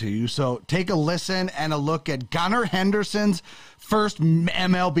showing it to you. So take a listen and a look at Gunnar Henderson's first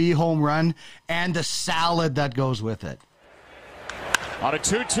MLB home run and the salad that goes with it. On a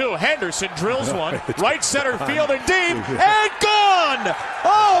 2-2, Henderson drills one, right center field and deep, and gone!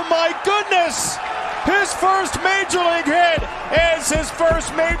 Oh, my goodness! His first Major League hit is his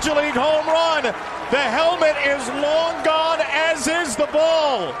first Major League home run. The helmet is long gone, as is the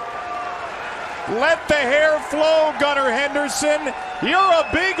ball. Let the hair flow, Gunnar Henderson. You're a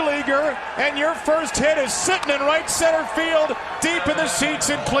big leaguer, and your first hit is sitting in right center field, deep in the seats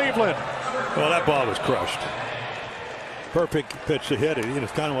in Cleveland. Well, that ball was crushed. Perfect pitch to hit it.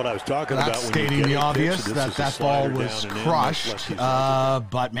 It's kind of what I was talking about. That's stating the obvious that ball was crushed.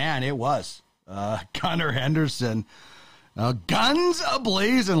 But, man, it was. Gunnar Henderson, guns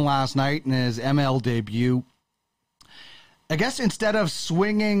a-blazing last night in his ML debut. I guess instead of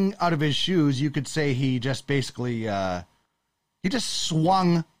swinging out of his shoes, you could say he just basically, he just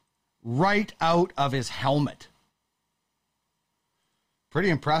swung right out of his helmet. Pretty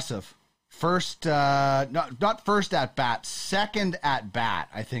impressive. First, not first at bat, second at bat,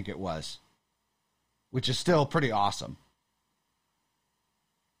 I think it was, which is still pretty awesome.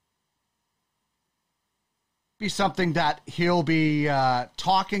 Be something that he'll be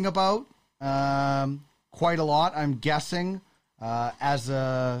talking about quite a lot, I'm guessing,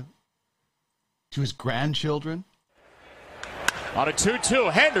 to his grandchildren. On a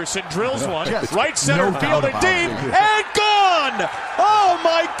 2-2, Henderson drills one, right center field and deep, and gone! Oh,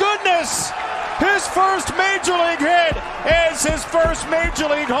 my goodness! His first Major League hit is his first Major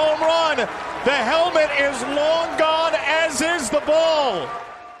League home run. The helmet is long gone, as is the ball.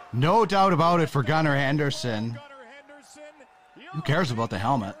 No doubt about it for Gunnar Henderson. Who cares about the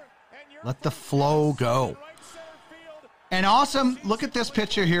helmet? Let the flow go. And awesome, look at this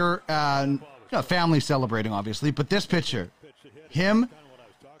picture here. Family celebrating, obviously, but this picture. Him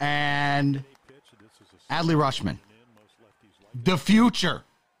and Adley Rutschman. The future.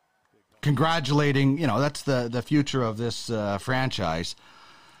 Congratulating, that's the future of this franchise.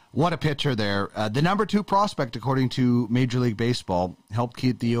 What a picture there. The number 2 prospect, according to Major League Baseball, helped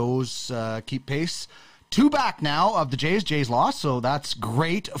keep the O's keep pace. 2 back now of the Jays. Jays lost, so that's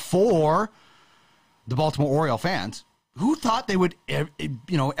great for the Baltimore Oriole fans. Who thought they would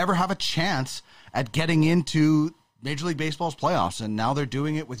ever have a chance at getting into Major League Baseball's playoffs? And now they're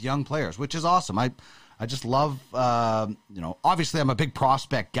doing it with young players, which is awesome. I just love, obviously I'm a big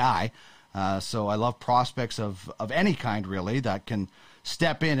prospect guy, so I love prospects of any kind, really, that can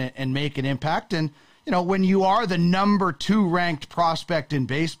step in and make an impact. And, when you are the number 2 ranked prospect in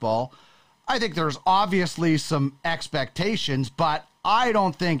baseball, I think there's obviously some expectations, but I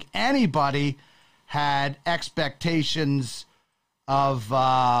don't think anybody had expectations of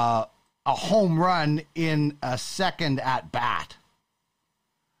a home run in a second at bat.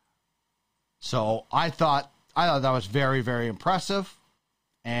 So I thought that was very, very impressive.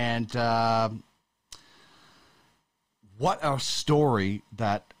 And what a story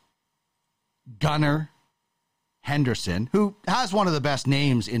that Gunnar Henderson, who has one of the best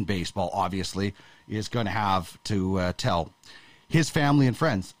names in baseball, obviously, is going to have to tell. his family and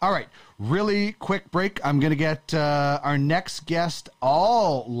friends. All right, really quick break. I'm going to get our next guest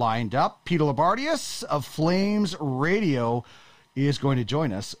all lined up. Peter Loubardias of Flames Radio is going to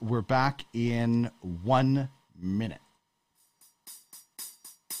join us. We're back in 1 minute.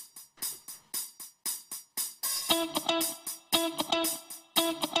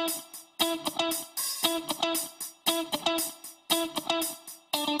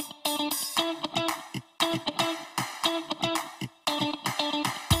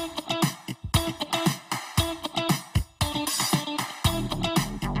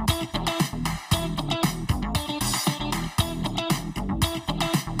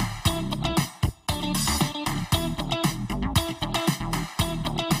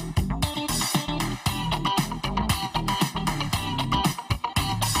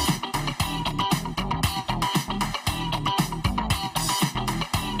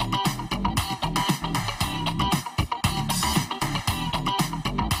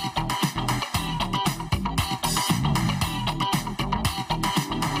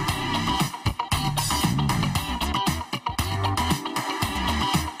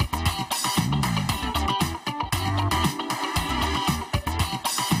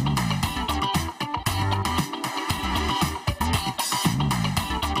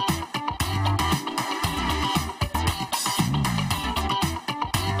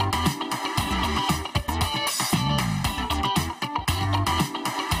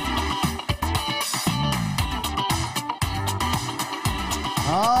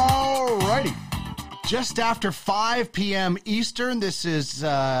 Just after 5 p.m. Eastern, this is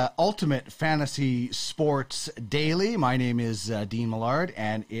Ultimate Fantasy Sports Daily. My name is Dean Millard,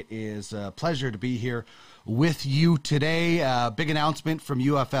 and it is a pleasure to be here with you today. Big announcement from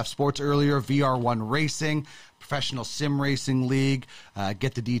UFF Sports earlier, VR1 Racing, Professional Sim Racing League.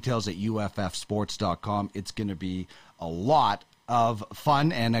 Get the details at uffsports.com. It's going to be a lot of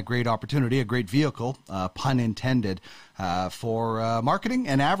fun and a great opportunity, a great vehicle, pun intended, for marketing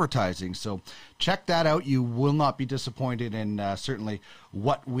and advertising. So check that out. You will not be disappointed in certainly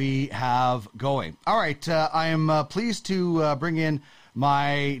what we have going. All right, I am pleased to bring in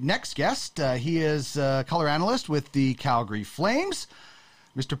my next guest. He is a color analyst with the Calgary Flames,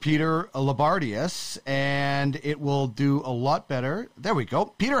 Mr. Peter Loubardias, and it will do a lot better. There we go.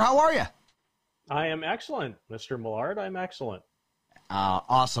 Peter, how are you? I am excellent, Mr. Millard. I'm excellent.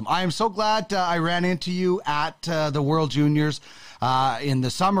 Awesome. I am so glad I ran into you at the World Juniors in the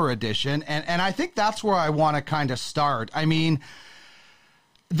summer edition. And I think that's where I want to kind of start. I mean,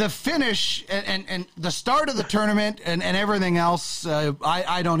 the finish and the start of the tournament and everything else,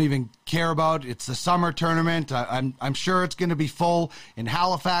 I don't even care about. It's the summer tournament. I'm sure it's going to be full in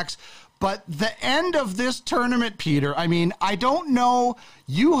Halifax. But the end of this tournament, Peter, I mean, I don't know.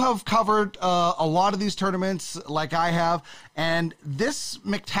 You have covered a lot of these tournaments like I have, and this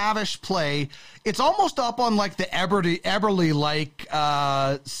McTavish play, it's almost up on like the Eberle-like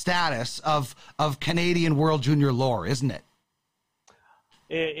status of Canadian World Junior lore, isn't it?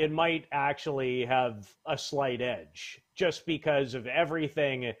 It might actually have a slight edge just because of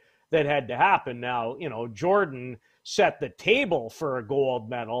everything that had to happen. Now, you know, Jordan set the table for a gold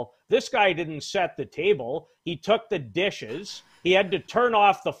medal. This guy didn't set the table. He took the dishes. He had to turn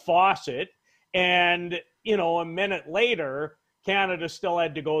off the faucet. And, you know, a minute later, Canada still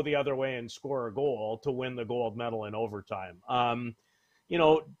had to go the other way and score a goal to win the gold medal in overtime. You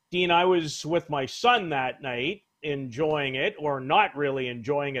know, Dean, I was with my son that night enjoying it, or not really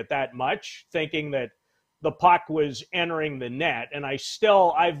enjoying it that much, thinking that the puck was entering the net. And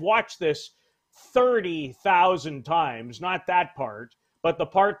I've watched this 30,000 times, not that part, but the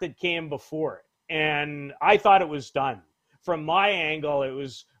part that came before it. And I thought it was done. From my angle, it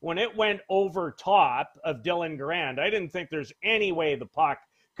was when it went over top of Dylan Garand, I didn't think there's any way the puck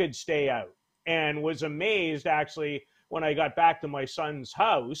could stay out, and was amazed actually when I got back to my son's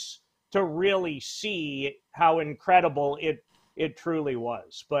house to really see how incredible it truly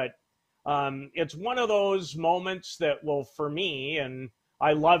was. But it's one of those moments that will, for me, and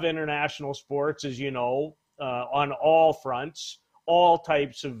I love international sports, as you know, on all fronts, all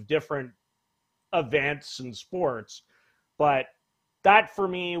types of different events and sports. But that, for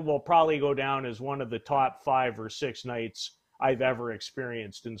me, will probably go down as one of the top 5 or 6 nights I've ever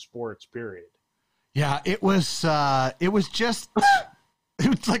experienced in sports, period. Yeah, it was just... It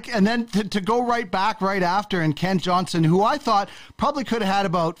was like, and then to go right back right after, and Kent Johnson, who I thought probably could have had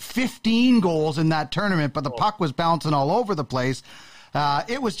about 15 goals in that tournament, but the puck was bouncing all over the place.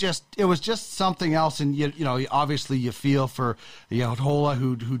 It was just something else, and you know, obviously you feel for Hola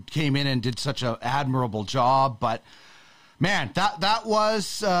who came in and did such an admirable job. But man, that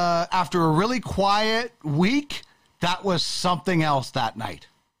was after a really quiet week. that was something else that night.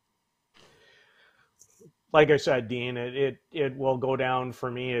 Like I said, Dean, it will go down for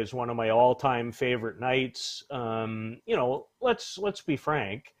me as one of my all-time favorite nights. Let's be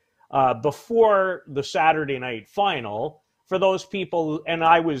frank. Before the Saturday night final, for those people, and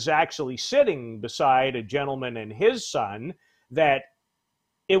I was actually sitting beside a gentleman and his son that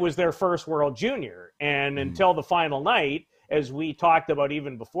it was their first World Junior. And until the final night, as we talked about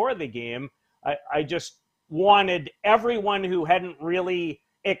even before the game, I just wanted everyone who hadn't really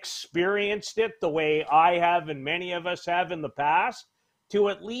experienced it the way I have and many of us have in the past to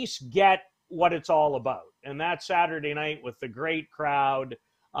at least get what it's all about. And that Saturday night with the great crowd,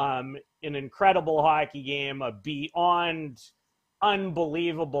 an incredible hockey game, a beyond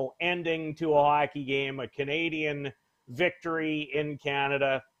unbelievable ending to a hockey game, a Canadian victory in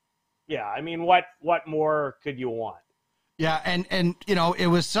Canada. Yeah, I mean, what more could you want? Yeah, and it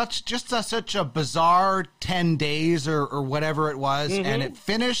was such a bizarre 10 days or whatever it was, and it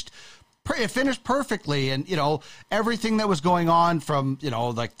finished perfectly. And everything that was going on from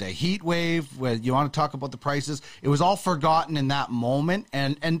like the heat wave, where you want to talk about the prices, it was all forgotten in that moment.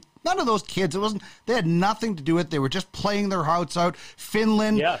 And none of those kids, they had nothing to do with it. They were just playing their hearts out.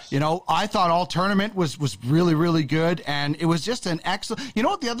 Finland, yes. I thought all tournament was really, really good. And it was just an excellent,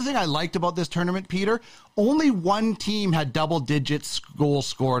 the other thing I liked about this tournament, Peter, only one team had double-digit goals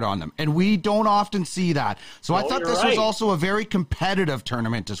scored on them. And we don't often see that. So I thought this was also a very competitive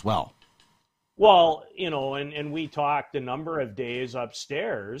tournament as well. Well, and we talked a number of days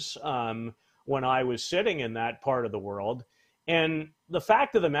upstairs when I was sitting in that part of the world. And the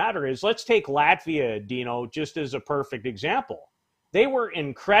fact of the matter is, let's take Latvia, Dino, just as a perfect example. They were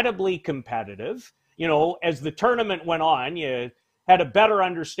incredibly competitive. As the tournament went on, you had a better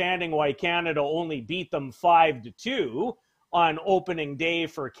understanding why Canada only beat them 5-2 on opening day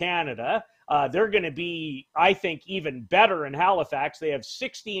for Canada. They're going to be, I think, even better in Halifax. They have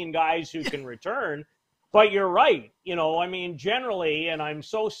 16 guys who can return. But you're right. Generally, and I'm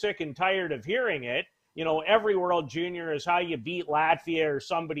so sick and tired of hearing it, every World Junior is how you beat Latvia or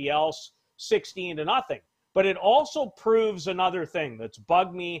somebody else 16-0. But it also proves another thing that's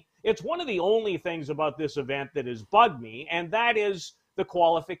bugged me. It's one of the only things about this event that has bugged me, and that is the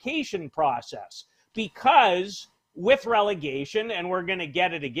qualification process. Because with relegation, and we're going to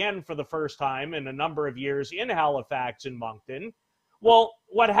get it again for the first time in a number of years in Halifax and Moncton, well,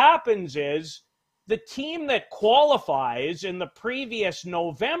 what happens is the team that qualifies in the previous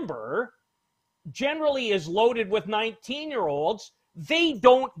November generally is loaded with 19-year-olds. They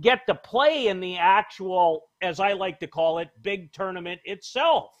don't get to play in the actual, as I like to call it, big tournament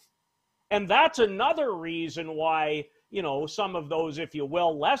itself. And that's another reason why, some of those, if you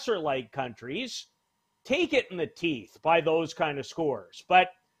will, lesser-like countries take it in the teeth by those kind of scores. But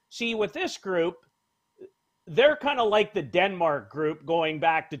see, with this group, they're kind of like the Denmark group going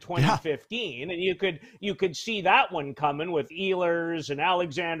back to 2015. Yeah. And you could see that one coming with Ehlers and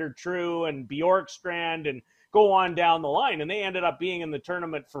Alexander True and Bjorkstrand and go on down the line. And they ended up being in the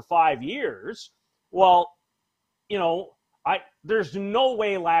tournament for 5 years. Well, there's no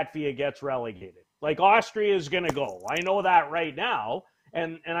way Latvia gets relegated. Like, Austria is going to go. I know that right now.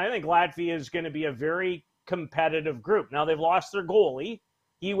 And I think Latvia is going to be a very competitive group. Now, they've lost their goalie.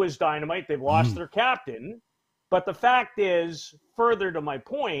 He was dynamite. They've lost their captain. But the fact is, further to my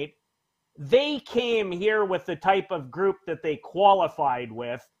point, they came here with the type of group that they qualified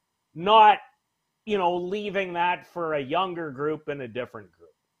with, not, leaving that for a younger group and a different group.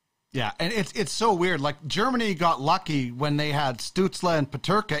 Yeah, and it's so weird. Like, Germany got lucky when they had Stützle and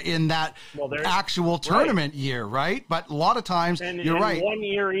Peterka in that actual tournament year, right? But a lot of times, you're right. 1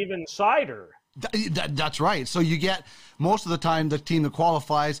 year even Seider. That's right. So you get, most of the time, the team that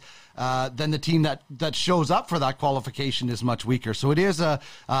qualifies, then the team that shows up for that qualification is much weaker. So it is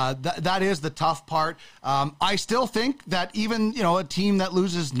that is the tough part. I still think that even a team that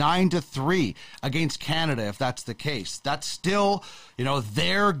loses 9-3 against Canada, if that's the case, that's still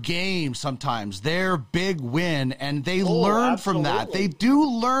their game sometimes, their big win, and they learn from that. They do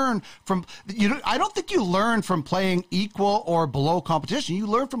learn from I don't think you learn from playing equal or below competition. You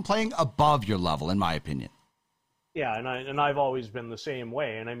learn from playing above your level, in my opinion. Yeah, and I've always been the same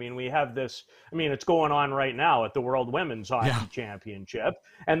way. And we have this, it's going on right now at the World Women's Hockey Championship.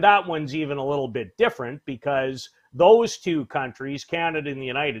 And that one's even a little bit different because those two countries, Canada and the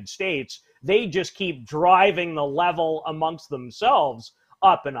United States, they just keep driving the level amongst themselves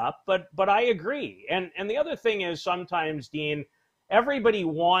up and up. But I agree. And the other thing is sometimes, Dean, everybody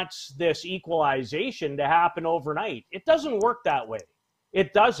wants this equalization to happen overnight. It doesn't work that way.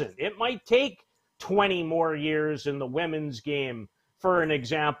 It doesn't. It might take 20 more years in the women's game for an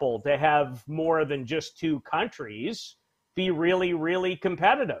example, to have more than just two countries be really, really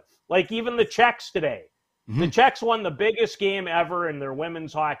competitive. Like even the Czechs today. The Czechs won the biggest game ever in their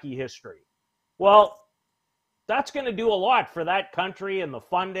women's hockey history. Well, that's going to do a lot for that country and the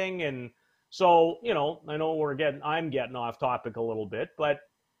funding. And so, I know I'm getting off topic a little bit, but,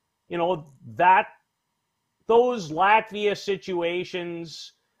 those Latvia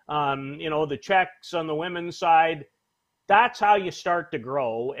situations, the Czechs on the women's side, that's how you start to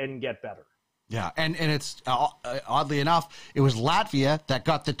grow and get better. Yeah, and it's oddly enough, it was Latvia that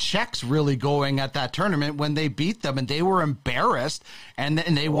got the Czechs really going at that tournament when they beat them, and they were embarrassed, and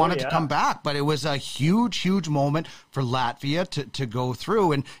they wanted to come back. But it was a huge, huge moment for Latvia to go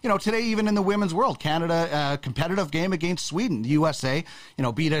through. And, today, even in the women's world, Canada, competitive game against Sweden. The USA,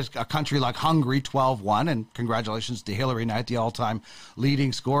 beat a country like Hungary 12-1, and congratulations to Hillary Knight, the all-time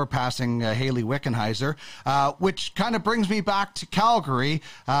leading scorer, passing Haley Wickenheiser, which kind of brings me back to Calgary,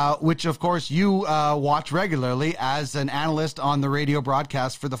 which, of course, you watch regularly as an analyst on the radio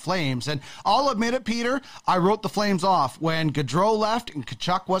broadcast for the Flames. And I'll admit it, Peter, I wrote the Flames off. When Gaudreau left and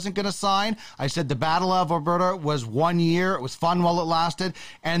Tkachuk wasn't going to sign, I said the Battle of Alberta was 1 year. It was fun while it lasted.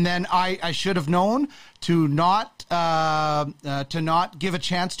 And then I should have known to not give a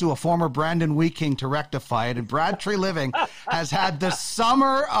chance to a former Brandon Weeking to rectify it. And Brad Treliving has had the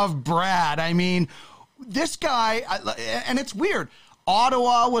summer of Brad. I mean, this guy, and it's weird.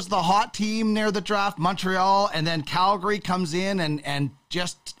 Ottawa was the hot team near the draft, Montreal, and then Calgary comes in and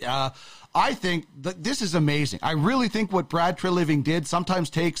just, I think that this is amazing. I really think what Brad Treliving did sometimes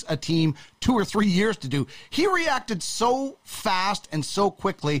takes a team 2 or 3 years to do. He reacted so fast and so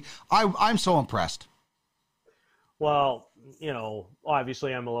quickly. I'm so impressed. Well,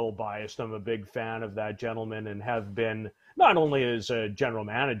 obviously I'm a little biased. I'm a big fan of that gentleman and have been not only as a general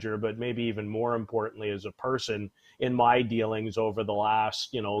manager, but maybe even more importantly as a person in my dealings over the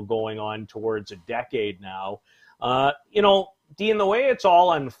last, going on towards a decade now. Dean, the way it's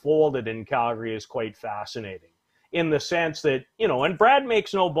all unfolded in Calgary is quite fascinating in the sense that, and Brad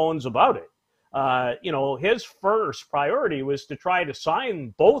makes no bones about it. His first priority was to try to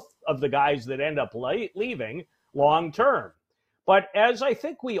sign both of the guys that end up leaving long term. But as I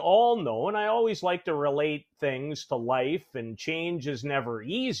think we all know, and I always like to relate things to life, and change is never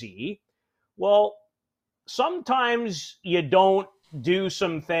easy, well, sometimes you don't do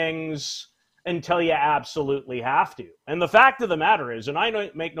some things until you absolutely have to. And the fact of the matter is, and I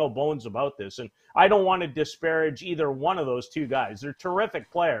don't make no bones about this, and I don't want to disparage either one of those two guys. They're terrific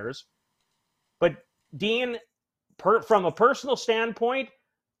players. But Dean, from a personal standpoint,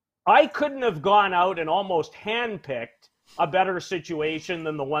 I couldn't have gone out and almost handpicked a better situation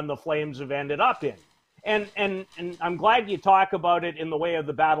than the one the Flames have ended up in. And I'm glad you talk about it in the way of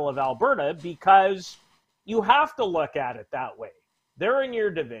the Battle of Alberta, because you have to look at it that way. They're in your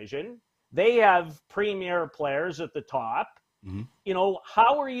division. They have premier players at the top. Mm-hmm.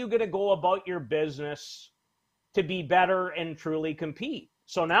 How are you going to go about your business to be better and truly compete?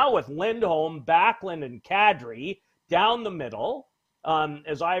 So now with Lindholm, Backlund, and Kadri down the middle,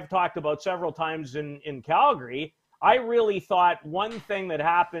 as I've talked about several times in Calgary, I really thought one thing that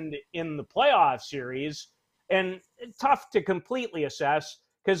happened in the playoff series, and tough to completely assess,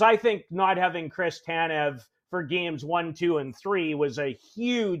 because I think not having Chris Tanev for games 1, 2, and 3 was a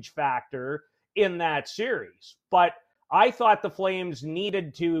huge factor in that series. But I thought the Flames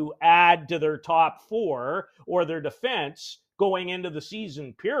needed to add to their top 4 or their defense going into the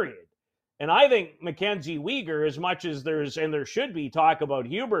season period. And I think Mackenzie Weegar, as much as there should be talk about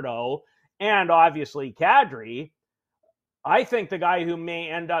Huberdeau and obviously Kadri, I think the guy who may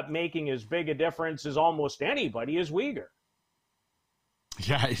end up making as big a difference as almost anybody is Weegar.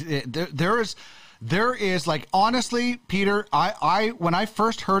 Yeah, there is like, honestly, Peter, I when I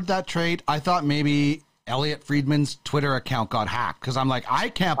first heard that trade, I thought maybe Elliot Friedman's Twitter account got hacked, because I'm like, I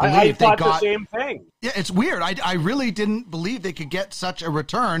can't believe they got the same thing. Yeah, it's weird. I really didn't believe they could get such a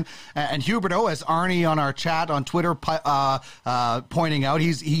return. And Huberdeau, as Arnie on our chat on Twitter pointing out,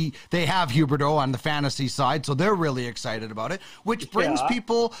 they have Huberdeau on the fantasy side, so they're really excited about it, which brings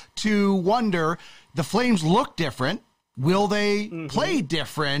people to wonder, the Flames look different. Will they play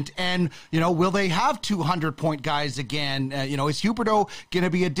different? And, will they have 200-point guys again? Is Huberdeau going to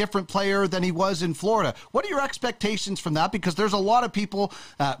be a different player than he was in Florida? What are your expectations from that? Because there's a lot of people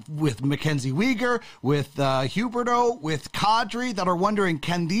with Mackenzie Weegar, with Huberdeau, with Kadri that are wondering,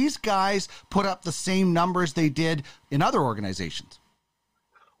 can these guys put up the same numbers they did in other organizations?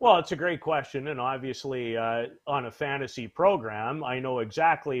 Well, it's a great question. And obviously, on a fantasy program, I know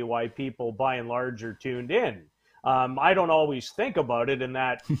exactly why people, by and large, are tuned in. I don't always think about it in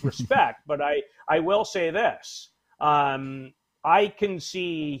that respect, but I will say this. I can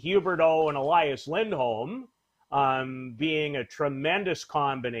see Huberdeau and Elias Lindholm being a tremendous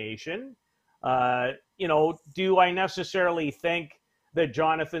combination. Do I necessarily think that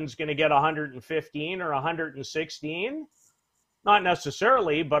Jonathan's going to get 115 or 116? Not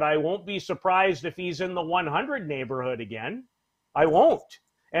necessarily, but I won't be surprised if he's in the 100 neighborhood again. I won't.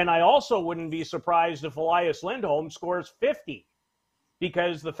 And I also wouldn't be surprised if Elias Lindholm scores 50.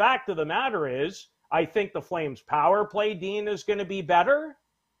 Because the fact of the matter is, I think the Flames' power play, Dean, is going to be better.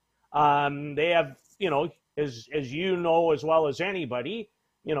 They have, as you know as well as anybody,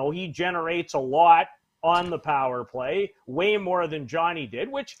 he generates a lot on the power play, way more than Johnny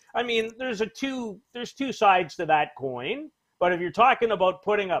did, which, I mean, there's two sides to that coin. But if you're talking about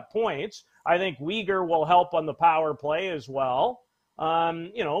putting up points, I think Weegar will help on the power play as well.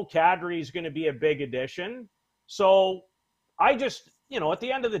 Kadri's going to be a big addition. So I just, at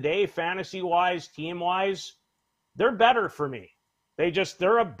the end of the day, fantasy-wise, team-wise, they're better for me.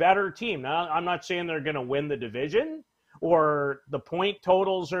 They're a better team. Now, I'm not saying they're going to win the division or the point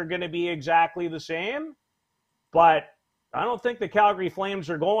totals are going to be exactly the same, but I don't think the Calgary Flames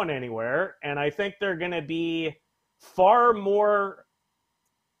are going anywhere, and I think they're going to be far more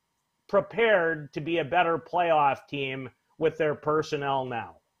prepared to be a better playoff team with their personnel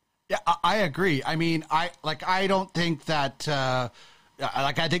now. Yeah, I agree. I mean, I don't think that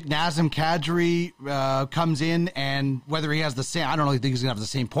I think Nazem Kadri comes in, and whether he has the same, I don't really think he's gonna have the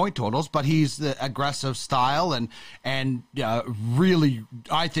same point totals, but he's the aggressive style and really,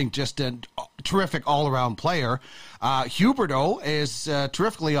 I think, just a terrific all-around player. Huberdeau is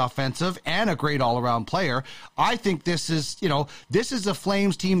terrifically offensive and a great all-around player. I think this is a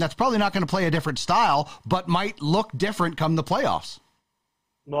Flames team that's probably not going to play a different style, but might look different come the playoffs.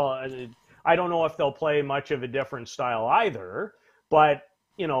 Well, I don't know if they'll play much of a different style either, but,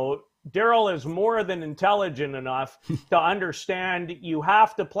 Daryl is more than intelligent enough to understand you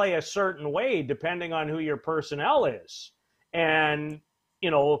have to play a certain way depending on who your personnel is. And,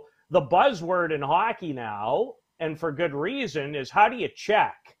 the buzzword in hockey now, and for good reason, is how do you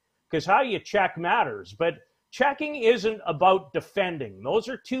check? Because how you check matters. But checking isn't about defending. Those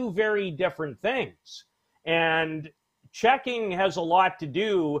are two very different things. And checking has a lot to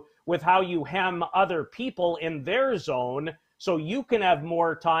do with how you hem other people in their zone so you can have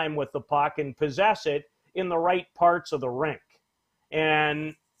more time with the puck and possess it in the right parts of the rink.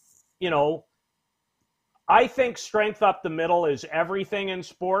 And, I think strength up the middle is everything in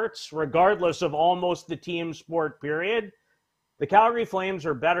sports, regardless of almost the team sport period. The Calgary Flames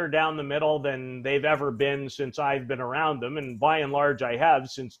are better down the middle than they've ever been since I've been around them, and by and large I have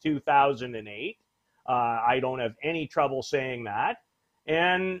since 2008. I don't have any trouble saying that.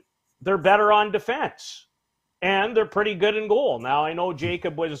 And they're better on defense. And they're pretty good in goal. Now, I know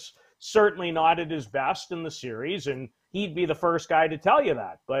Jacob was certainly not at his best in the series, and he'd be the first guy to tell you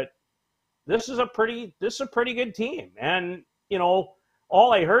that. But this is a pretty good team. And,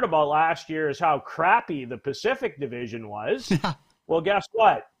 all I heard about last year is how crappy the Pacific Division was. Well, guess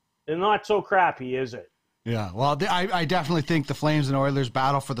what? It's not so crappy, is it? Yeah, well, I definitely think the Flames and Oilers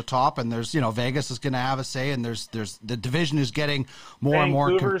battle for the top, and there's Vegas is going to have a say, and there's the division is getting more and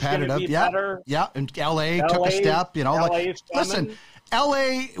more competitive. Yeah, and LA took a step. Listen,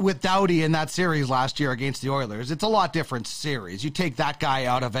 LA with Doughty in that series last year against the Oilers, it's a lot different series. You take that guy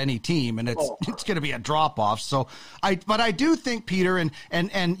out of any team, and it's going to be a drop off. So but I do think, Peter,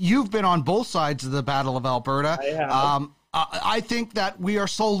 and you've been on both sides of the Battle of Alberta. I have. I think that we are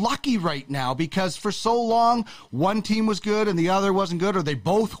so lucky right now because for so long, one team was good and the other wasn't good, or they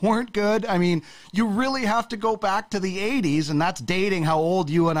both weren't good. I mean, you really have to go back to the 80s, and that's dating how old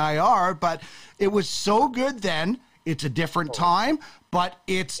you and I are, but it was so good then. It's a different time, but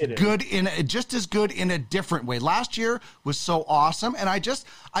it's good just as good in a different way. Last year was so awesome, and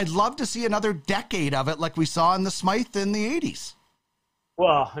I'd love to see another decade of it like we saw in the Smythe in the 80s.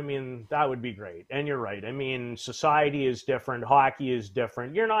 Well, I mean, that would be great. And you're right. I mean, society is different. Hockey is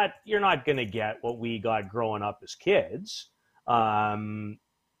different. You're not going to get what we got growing up as kids. But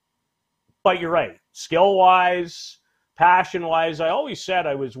you're right. Skill-wise, passion-wise, I always said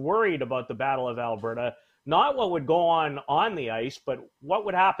I was worried about the Battle of Alberta, not what would go on the ice, but what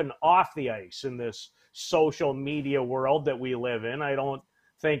would happen off the ice in this social media world that we live in. I don't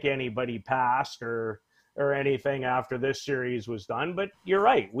think anybody passed or anything after this series was done. But you're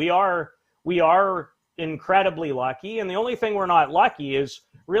right. We are incredibly lucky. And the only thing we're not lucky is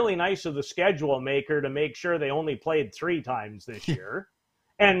really nice of the schedule maker to make sure they only played 3 times this year.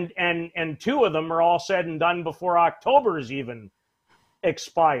 And 2 of them are all said and done before October's even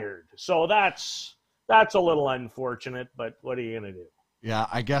expired. So that's a little unfortunate, but what are you going to do? Yeah,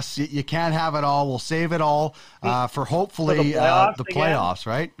 I guess you can't have it all. We'll save it all for hopefully the playoffs,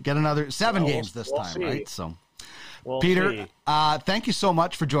 right? Get another 7 games this time, see. Right? So, Peter, thank you so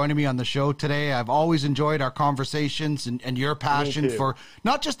much for joining me on the show today. I've always enjoyed our conversations and your passion for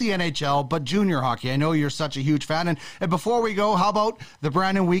not just the NHL, but junior hockey. I know you're such a huge fan. And before we go, how about the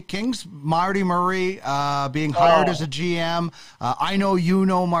Brandon Wheat Kings? Marty Murray being hired as a GM. I know you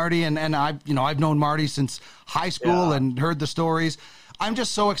know Marty, and I've known Marty since high school and heard the stories. I'm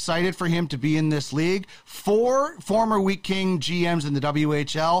just so excited for him to be in this league. 4 former Wheat King GMs in the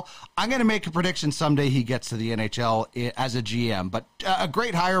WHL. I'm going to make a prediction someday he gets to the NHL as a GM. But a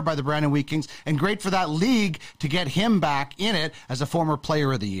great hire by the Brandon Wheat Kings, and great for that league to get him back in it as a former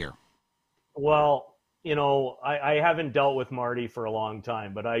Player of the Year. Well, I haven't dealt with Marty for a long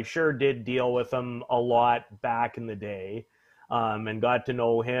time, but I sure did deal with him a lot back in the day. And got to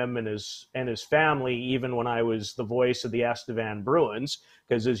know him and his family even when I was the voice of the Estevan Bruins,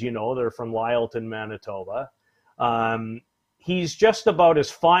 because as you know, they're from Lyleton, Manitoba. He's just about as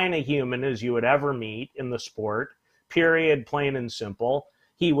fine a human as you would ever meet in the sport, period, plain and simple.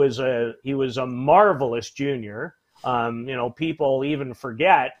 He was a marvelous junior. People even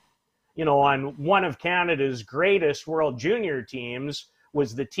forget, on one of Canada's greatest World Junior teams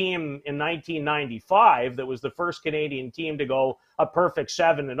was the team in 1995 that was the first Canadian team to go a perfect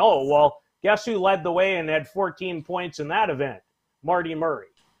 7-0. Well, guess who led the way and had 14 points in that event? Marty Murray.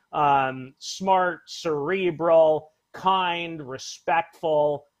 Smart, cerebral, kind,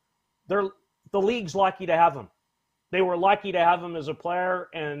 respectful. The league's lucky to have him. They were lucky to have him as a player,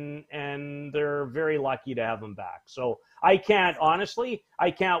 and they're very lucky to have him back. So I can't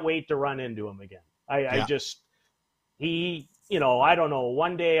wait to run into him again. I don't know.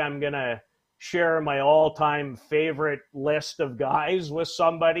 One day I'm going to share my all-time favorite list of guys with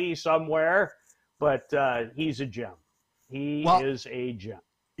somebody somewhere, but he's a gem. He is a gem.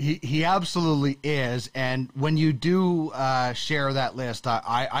 He absolutely is. And when you do share that list,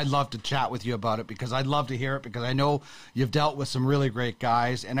 I'd love to chat with you about it, because I'd love to hear it, because I know you've dealt with some really great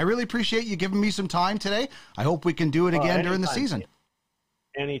guys, and I really appreciate you giving me some time today. I hope we can do it again during the season.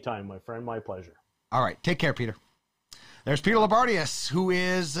 Anytime, my friend. My pleasure. All right. Take care, Peter. There's Peter Labardius, who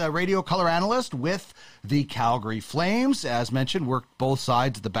is a radio color analyst with the Calgary Flames. As mentioned, worked both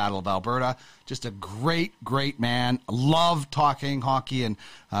sides of the Battle of Alberta. Just a great, great man. Love talking hockey, and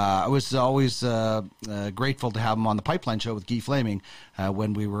I was always grateful to have him on the Pipeline Show with Guy Flaming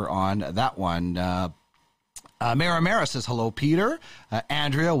when we were on that one. Mara says, hello, Peter.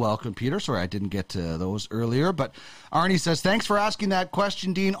 Andrea, welcome, Peter. Sorry, I didn't get to those earlier. But Arnie says, thanks for asking that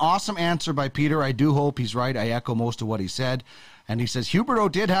question, Dean. Awesome answer by Peter. I do hope he's right. I echo most of what he said. And he says,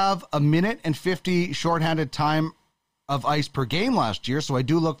 Huberdeau did have 1:50 shorthanded time of ice per game last year, so I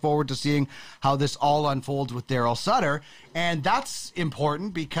do look forward to seeing how this all unfolds with Daryl Sutter. And that's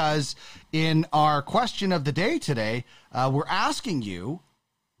important because in our question of the day today, we're asking you,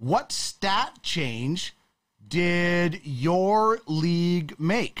 what stat change did your league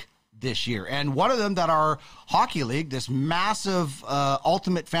make this year? And one of them that our hockey league, this massive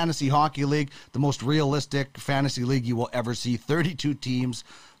ultimate fantasy hockey league, the most realistic fantasy league you will ever see, 32 teams,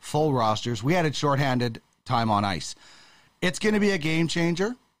 full rosters, we added shorthanded time on ice. It's going to be a game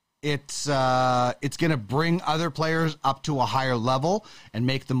changer. It's going to bring other players up to a higher level and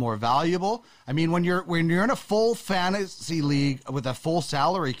make them more valuable. I mean, when you're in a full fantasy league with a full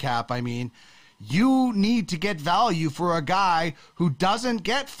salary cap, I mean, you need to get value for a guy who doesn't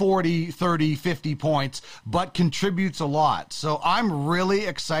get 40, 30, 50 points, but contributes a lot. So I'm really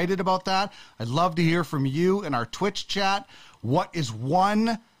excited about that. I'd love to hear from you in our Twitch chat. What is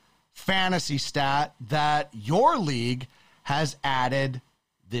one fantasy stat that your league has added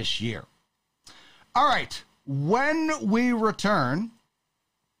this year? All right. When we return,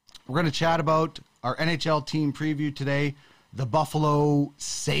 we're going to chat about our NHL team preview today, the Buffalo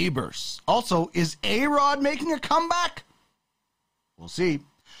Sabres. Also, is A-Rod making a comeback? We'll see.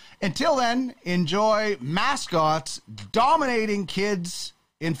 Until then, enjoy mascots dominating kids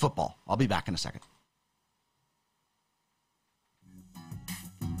in football. I'll be back in a second.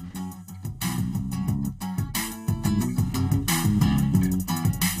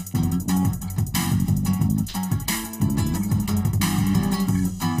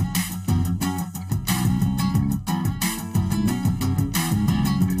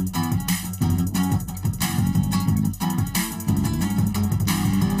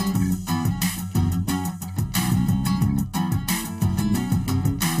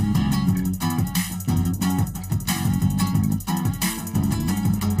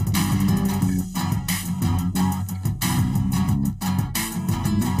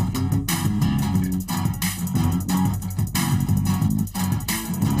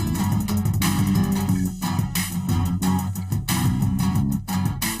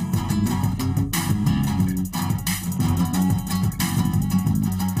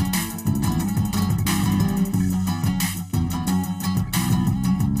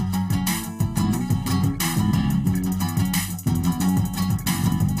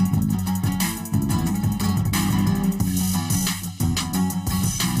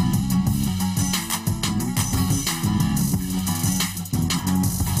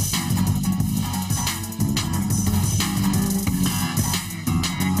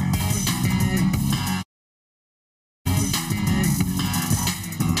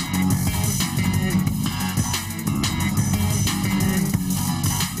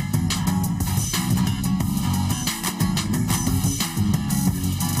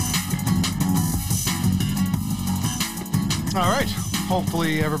 All right.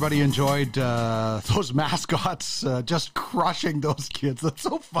 Hopefully everybody enjoyed those mascots just crushing those kids. That's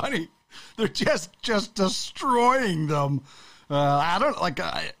so funny. They're just destroying them. I don't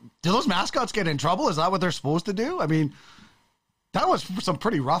do those mascots get in trouble? Is that what they're supposed to do? I mean, that was some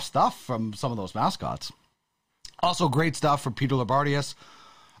pretty rough stuff from some of those mascots. Also great stuff from Peter Labardius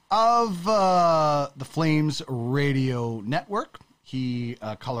of the Flames radio network. He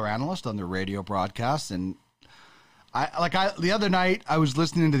color analyst on their radio broadcasts, and the other night I was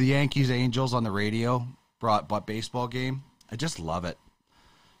listening to the Yankees Angels on the radio baseball game. I just love it.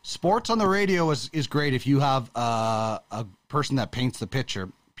 Sports on the radio is great if you have a person that paints the picture.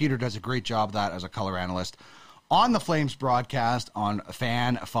 Peter does a great job of that as a color analyst on the Flames broadcast on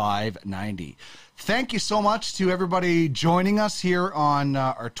Fan 590. Thank you so much to everybody joining us here on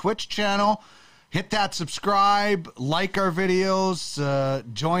our Twitch channel. Hit that subscribe, like our videos,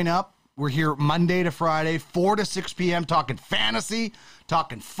 join up. We're here Monday to Friday, 4 to 6 p.m., talking fantasy,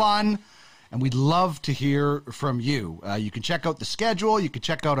 talking fun, and we'd love to hear from you. You can check out the schedule. You can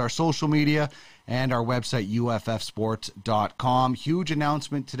check out our social media and our website, uffsports.com. Huge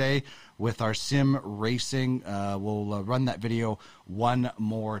announcement today with our sim racing. We'll run that video one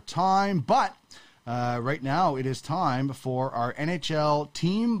more time, but right now it is time for our NHL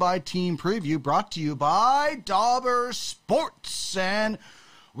team-by-team preview brought to you by Dauber Sports, and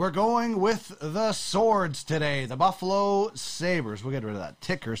we're going with the Swords today, the Buffalo Sabres. We'll get rid of that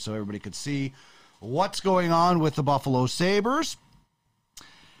ticker so everybody could see what's going on with the Buffalo Sabres.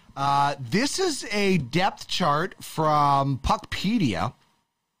 This is a depth chart from Puckpedia,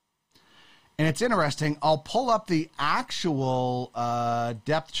 and it's interesting. I'll pull up the actual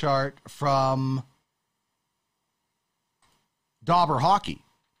depth chart from Dauber Hockey,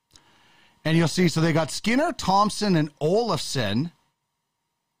 and you'll see, so they got Skinner, Thompson, and Olofsson.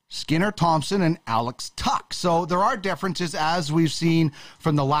 Skinner, Thompson, and Alex Tuck. So there are differences, as we've seen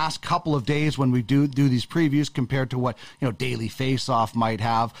from the last couple of days when we do these previews compared to what Daily Faceoff might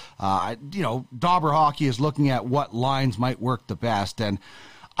have. Dauber Hockey is looking at what lines might work the best, and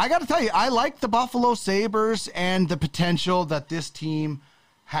I got to tell you, I like the Buffalo Sabres and the potential that this team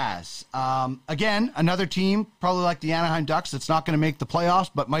has. Again, another team probably like the Anaheim Ducks that's not going to make the playoffs,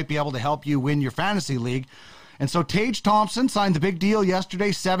 but might be able to help you win your fantasy league. And so Tage Thompson signed the big deal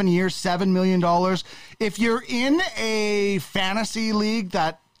yesterday, 7 years, $7 million. If you're in a fantasy league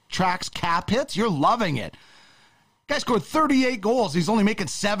that tracks cap hits, you're loving it. Guy scored 38 goals. He's only making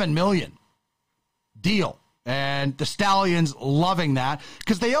 $7 million. Deal. And the Stallions loving that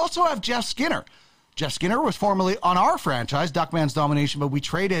because they also have Jeff Skinner. Jeff Skinner was formerly on our franchise, Duckman's Domination, but we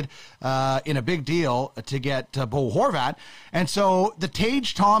traded in a big deal to get Bo Horvat. And so the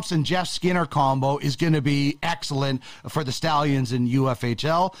Tage Thompson-Jeff Skinner combo is going to be excellent for the Stallions in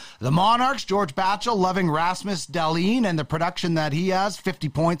UFHL. The Monarchs, George Batchel, loving Rasmus Dahlin and the production that he has, 50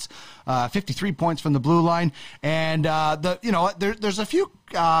 points, 53 points from the blue line. And, there's a few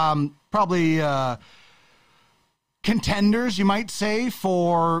probably contenders, you might say,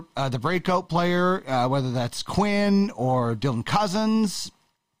 for the breakout player, whether that's Quinn or Dylan Cousins.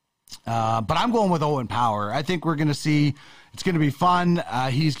 But I'm going with Owen Power. I think we're going to see, it's going to be fun.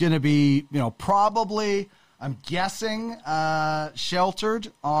 He's going to be, probably, I'm guessing,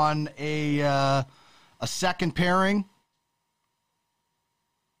 sheltered on a second pairing.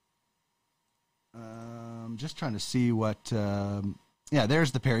 I'm just trying to see what,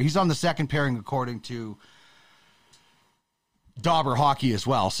 there's the pair. He's on the second pairing according to Dauber Hockey as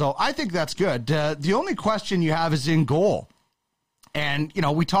well. So I think that's good. The only question you have is in goal. And,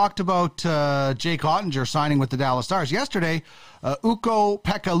 we talked about Jake Ottinger signing with the Dallas Stars. Yesterday,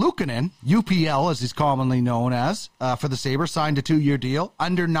 Ukko-Pekka Luukkonen, UPL as he's commonly known as, for the Sabres, signed a 2-year deal,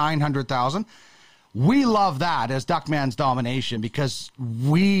 under $900,000. We love that as Duckman's Domination because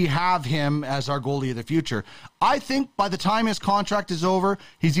we have him as our goalie of the future. I think by the time his contract is over,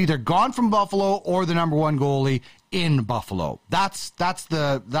 he's either gone from Buffalo or the number one goalie in Buffalo. That's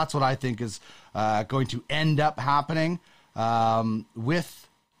what I think is going to end up happening with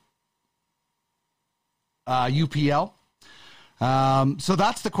UPL. So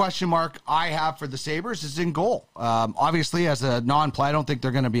that's the question mark I have for the Sabres is in goal. Obviously, as a non-play, I don't think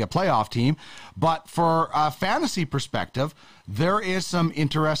they're going to be a playoff team. But for a fantasy perspective, there is some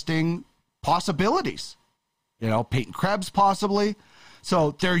interesting possibilities. Peyton Krebs possibly.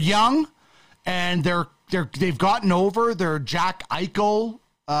 So they're young, and they've gotten over their Jack Eichel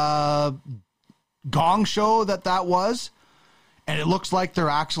gong show that was, and it looks like they're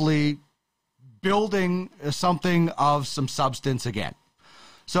actually building something of some substance again.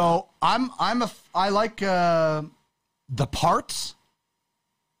 So I like the parts.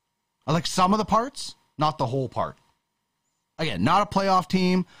 I like some of the parts, not the whole part. Again, not a playoff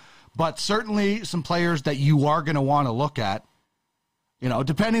team, but certainly some players that you are going to want to look at. You know,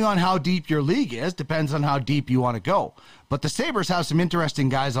 depending on how deep your league is, depends on how deep you want to go. But the Sabres have some interesting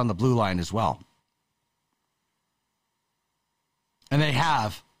guys on the blue line as well. And they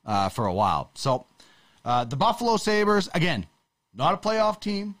have for a while. So the Buffalo Sabres, again, not a playoff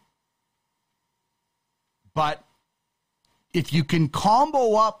team. But if you can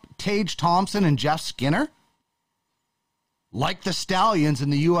combo up Tage Thompson and Jeff Skinner, like the Stallions in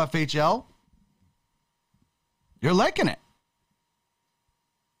the UFHL, you're liking it.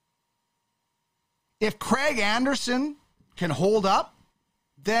 If Craig Anderson can hold up,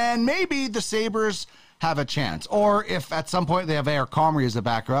 then maybe the Sabres have a chance. Or if at some point they have Eric Comrie as a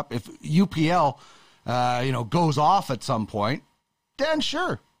backup, if UPL goes off at some point, then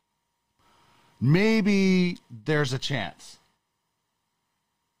sure. Maybe there's a chance.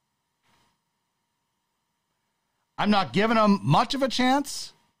 I'm not giving them much of a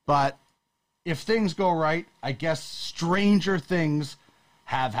chance, but if things go right, I guess stranger things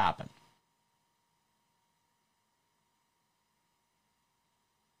have happened.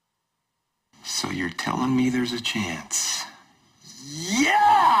 So you're telling me there's a chance?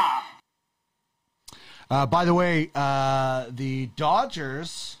 Yeah! By the way, the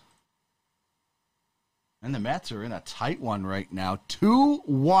Dodgers and the Mets are in a tight one right now.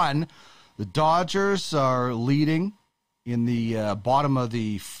 2-1. The Dodgers are leading in the bottom of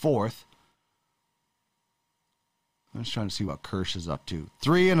the fourth. I'm just trying to see what Kersh is up to.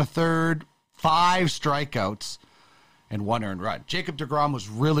 3 1/3, 5 strikeouts, and 1 earned run. Jacob deGrom was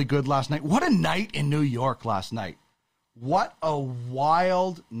really good last night. What a night in New York last night. What a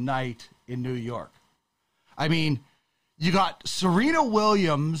wild night in New York. I mean, you got Serena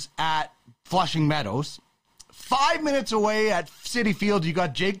Williams at Flushing Meadows. 5 minutes away at Citi Field, you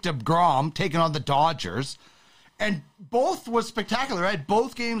got Jake deGrom taking on the Dodgers. And both was spectacular. I had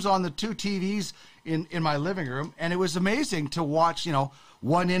both games on the 2 TVs in my living room, and it was amazing to watch,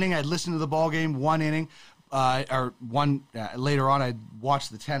 one inning. I'd listen to the ball game, 1 inning. Later on, I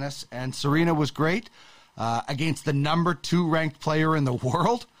watched the tennis, and Serena was great against the number 2 ranked player in the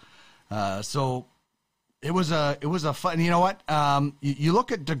world. So it was a fun. You know what? You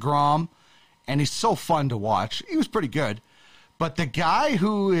look at deGrom, and he's so fun to watch. He was pretty good, but the guy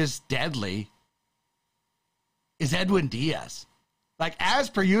who is deadly is Edwin Diaz. Like, as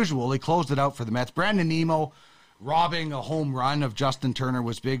per usual, he closed it out for the Mets. Brandon Nimmo robbing a home run of Justin Turner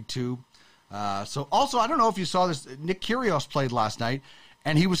was big too. So also, I don't know if you saw this, Nick Kyrgios played last night,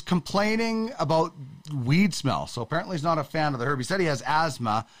 and he was complaining about weed smell. So apparently he's not a fan of the herb. He said he has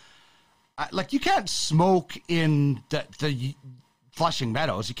asthma. You can't smoke in the Flushing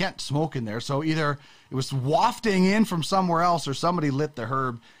Meadows. You can't smoke in there. So either it was wafting in from somewhere else or somebody lit the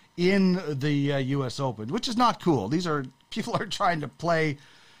herb in the U.S. Open, which is not cool. People are trying to play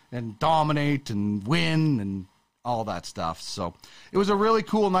and dominate and win and all that stuff. So it was a really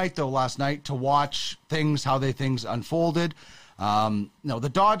cool night, though, last night to watch how things unfolded. The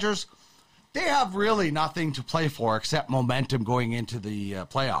Dodgers, they have really nothing to play for except momentum going into the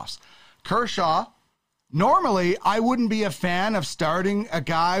playoffs. Kershaw, normally I wouldn't be a fan of starting a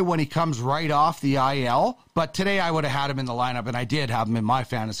guy when he comes right off the IL, but today I would have had him in the lineup, and I did have him in my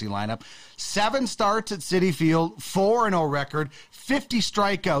fantasy lineup. 7 starts at Citi Field, 4-0 record, 50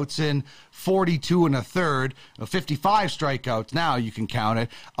 strikeouts in 42 1/3, 55 strikeouts now, you can count it,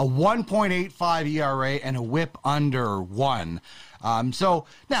 a 1.85 ERA, and a whip under 1. So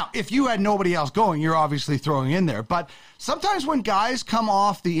now, if you had nobody else going, you're obviously throwing in there. But sometimes when guys come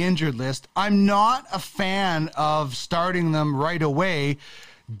off the injured list, I'm not a fan of starting them right away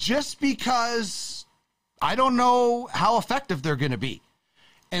just because I don't know how effective they're going to be.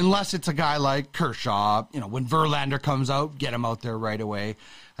 Unless it's a guy like Kershaw, when Verlander comes out, get him out there right away.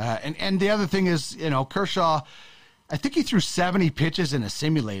 And the other thing is, Kershaw, I think he threw 70 pitches in a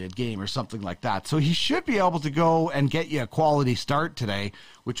simulated game or something like that. So he should be able to go and get you a quality start today,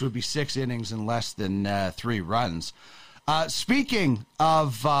 which would be 6 innings and less than 3 runs. Speaking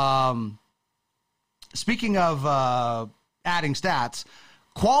of adding stats,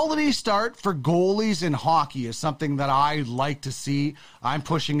 quality start for goalies in hockey is something that I like to see. I'm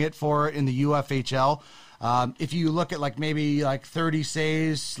pushing it for in the UFHL. If you look at maybe 30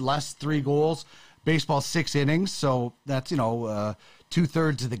 saves, less 3 goals, baseball 6 innings, so that's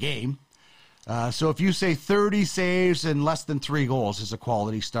 2/3 of the game. So if you say 30 saves and less than 3 goals is a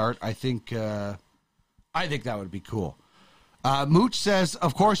quality start, I think that would be cool. Mooch says,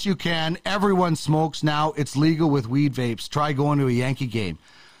 of course you can. Everyone smokes now. It's legal with weed vapes. Try going to a Yankee game.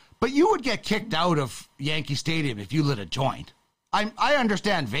 But you would get kicked out of Yankee Stadium if you lit a joint. I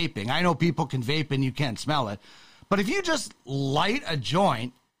understand vaping. I know people can vape and you can't smell it. But if you just light a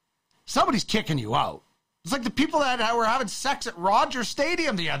joint, somebody's kicking you out. It's like the people that were having sex at Rogers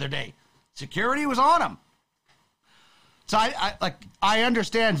Stadium the other day. Security was on them. So I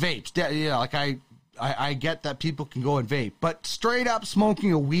understand vapes. Yeah, like I get that people can go and vape, but straight up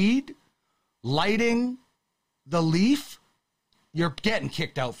smoking a weed, lighting the leaf, you're getting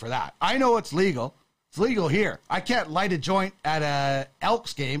kicked out for that. I know it's legal. It's legal here. I can't light a joint at a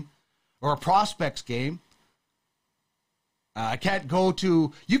Elks game or a Prospects game. I can't go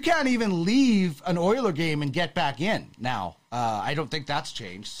to, you can't even leave an Oiler game and get back in now. I don't think that's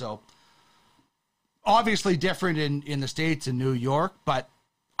changed. So obviously different in the States and New York, but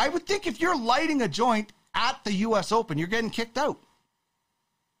I would think if you're lighting a joint at the U.S. Open, you're getting kicked out.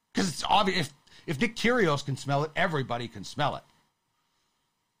 Because it's obvious, if Nick Kyrgios can smell it, everybody can smell it.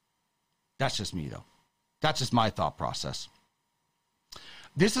 That's just me, though. That's just my thought process.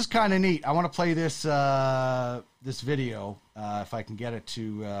 This is kind of neat. I want to play this this video if I can get it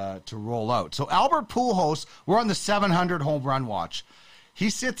to roll out. So Albert Pujols, we're on the 700 home run watch. He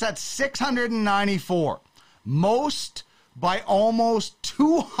sits at 694, most by almost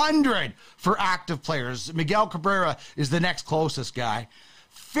 200 for active players. Miguel Cabrera is the next closest guy.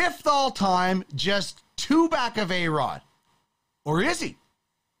 5th all time, just 2 back of A-Rod. Or is he?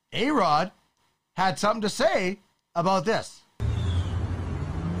 A-Rod had something to say about this.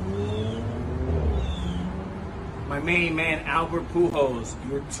 My main man, Albert Pujols,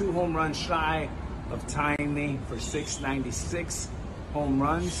 you're 2 home runs shy of tying me for 696 home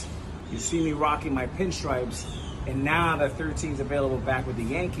runs. You see me rocking my pinstripes, and now that 13's available back with the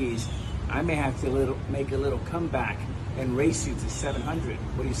Yankees, I may have to make a little comeback and race you to 700.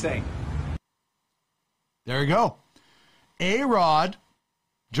 What do you say? There you go. A-Rod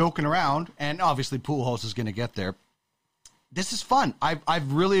joking around, and obviously Pujols is going to get there. This is fun.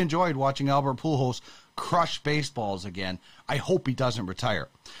 I've really enjoyed watching Albert Pujols crush baseballs again. I hope he doesn't retire.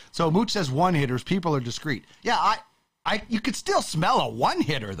 So Mooch says one-hitters, people are discreet. Yeah, you could still smell a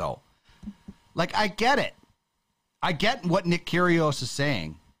one-hitter, though. Like, I get it. I get what Nick Kyrgios is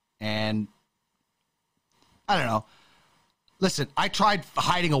saying, and I don't know. Listen, I tried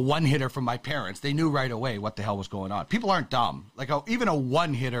hiding a one-hitter from my parents. They knew right away what the hell was going on. People aren't dumb. Like, even a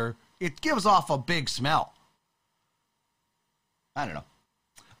one-hitter, it gives off a big smell. I don't know.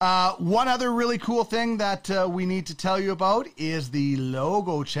 One other really cool thing that we need to tell you about is the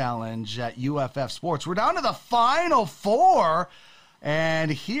logo challenge at UFF Sports. We're down to the final 4,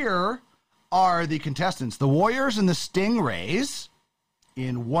 and here are the contestants. The Warriors and the Stingrays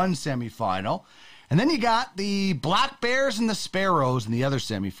in one semifinal. And then you got the Black Bears and the Sparrows in the other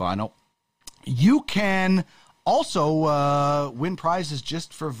semifinal. You can also win prizes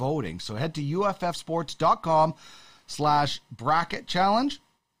just for voting. So head to uffsports.com/bracket challenge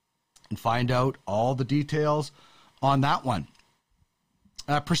and find out all the details on that one.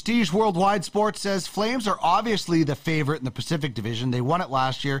 Prestige Worldwide Sports says Flames are obviously the favorite in the Pacific Division. They won it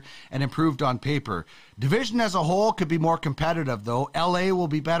last year and improved on paper. Division as a whole could be more competitive, though. LA will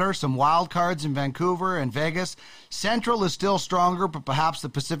be better. Some wild cards in Vancouver and Vegas. Central is still stronger, but perhaps the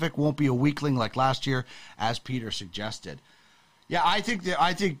Pacific won't be a weakling like last year, as Peter suggested. Yeah, I don't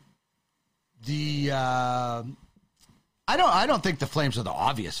think the Flames are the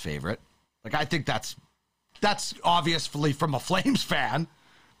obvious favorite. Like, I think that's obviously from a Flames fan.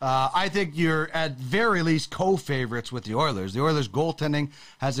 I think you're at very least co-favorites with the Oilers. The Oilers' goaltending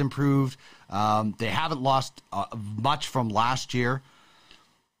has improved. They haven't lost much from last year.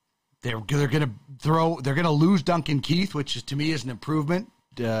 They're going to lose Duncan Keith, which to me is an improvement,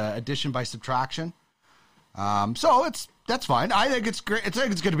 addition by subtraction. So that's fine. I think it's great. I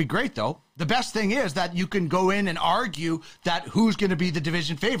think it's going to be great, though. The best thing is that you can go in and argue that who's going to be the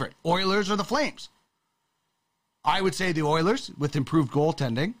division favorite, Oilers or the Flames. I would say the Oilers with improved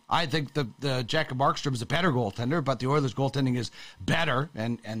goaltending. I think the Jacob Markstrom is a better goaltender, but the Oilers' goaltending is better,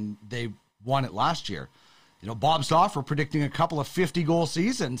 and they won it last year. You know, Bob Stauffer predicting a couple of 50-goal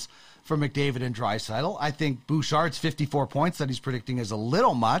seasons for McDavid and Draisaitl. I think Bouchard's 54 points that he's predicting is a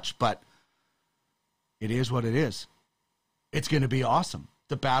little much, but it is what it is. It's going to be awesome.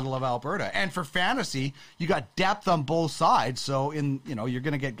 The Battle of Alberta. And for fantasy, you got depth on both sides. So you're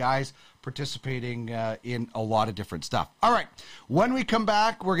going to get guys participating in a lot of different stuff. All right. When we come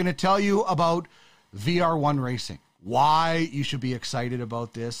back, we're going to tell you about VR1 Racing, why you should be excited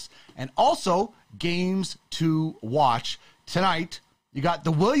about this, and also games to watch. Tonight, you got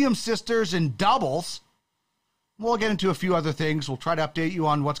the Williams sisters in doubles. We'll get into a few other things. We'll try to update you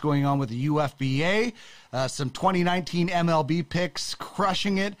on what's going on with the UFBA, some 2019 MLB picks,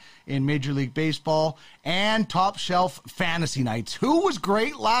 crushing it in Major League Baseball, and top shelf fantasy nights. Who was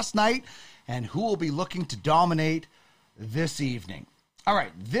great last night, and who will be looking to dominate this evening. All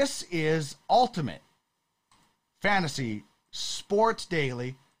right, this is Ultimate Fantasy Sports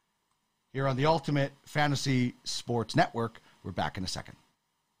Daily here on the Ultimate Fantasy Sports Network. We're back in a second.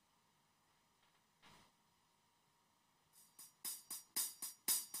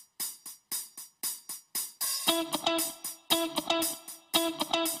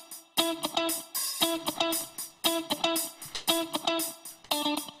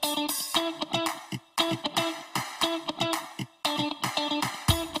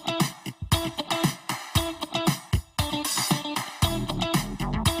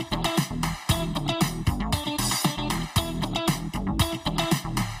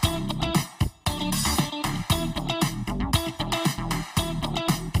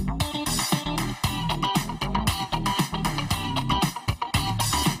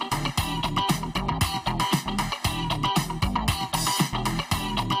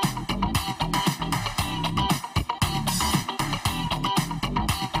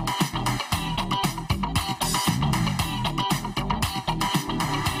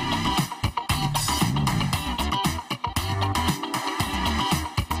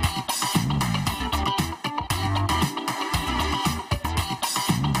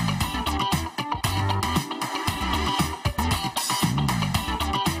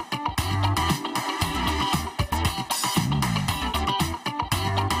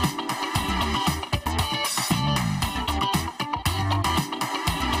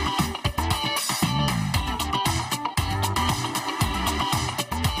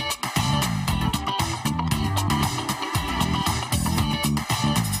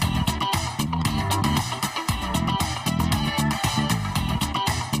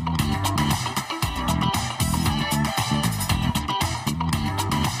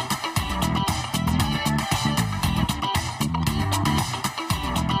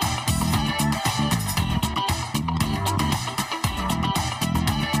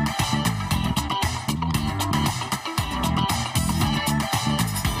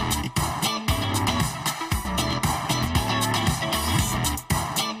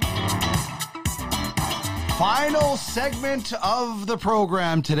 Final segment of the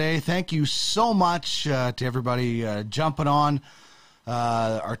program today. Thank you so much to everybody jumping on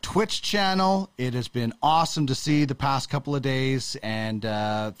our Twitch channel. It has been awesome to see the past couple of days, and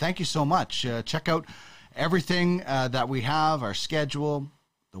thank you so much. Check out everything that we have, our schedule,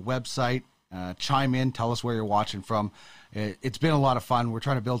 the website. Chime in, tell us where you're watching from. It's been a lot of fun. We're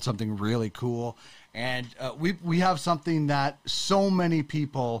trying to build something really cool, and we have something that so many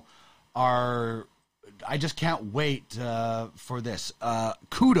people are... I just can't wait for this.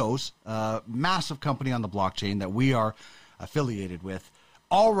 Kudos, massive company on the blockchain that we are affiliated with,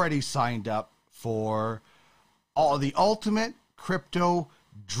 already signed up for the Ultimate Crypto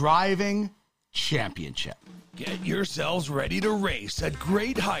Driving Championship. Get yourselves ready to race at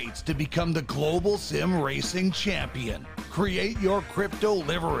great heights to become the global sim racing champion. Create your crypto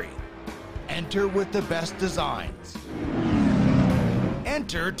livery. Enter with the best designs.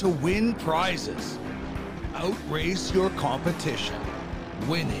 Enter to win prizes. Outrace your competition.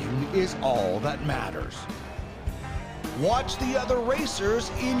 Winning is all that matters. Watch the other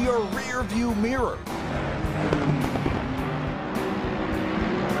racers in your rear view mirror.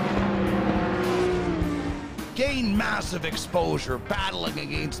 Gain massive exposure battling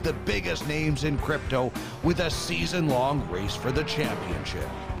against the biggest names in crypto with a season-long race for the championship.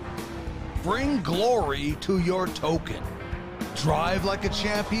 Bring glory to your token. Drive like a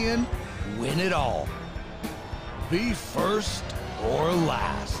champion, win it all. Be first or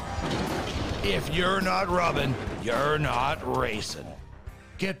last. If you're not rubbing, you're not racing.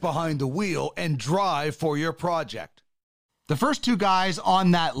 Get behind the wheel and drive for your project. The first two guys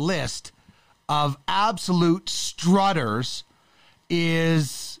on that list of absolute strutters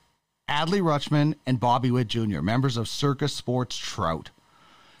is Adley Rutschman and Bobby Witt Jr., members of Circus Sports Trout.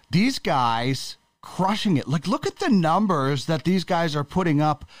 These guys crushing it. Like, look at the numbers that these guys are putting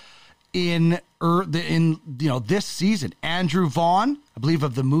up in this season. Andrew Vaughn, I believe,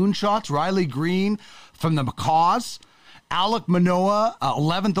 of the Moonshots, Riley Green from the Macaws, Alek Manoah,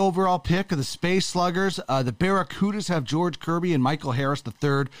 11th overall pick of the Space Sluggers. The Barracudas have George Kirby and Michael Harris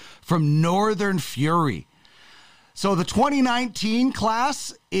III from Northern Fury. So the 2019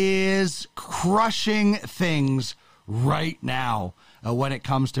 class is crushing things right now when it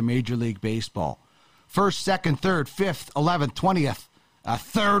comes to Major League Baseball. First, second, third, 5th, 11th, 20th, a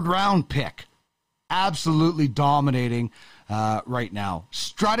third round pick. Absolutely dominating right now.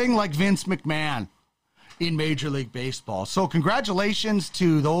 Strutting like Vince McMahon in Major League Baseball. So congratulations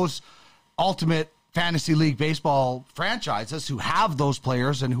to those Ultimate Fantasy League Baseball franchises who have those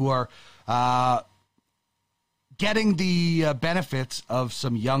players and who are getting the benefits of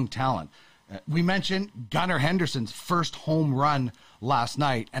some young talent. We mentioned Gunnar Henderson's first home run last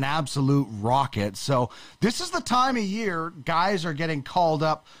night, an absolute rocket. So this is the time of year guys are getting called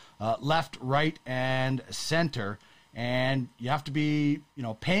up left, right, and center. And you have to be,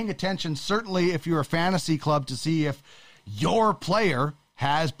 paying attention, certainly if you're a fantasy club, to see if your player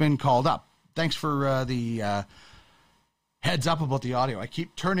has been called up. Thanks for the heads up about the audio. I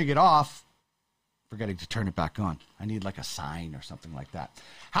keep turning it off, forgetting to turn it back on. I need like a sign or something like that.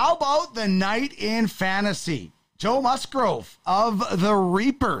 How about the night in fantasy? Joe Musgrove of the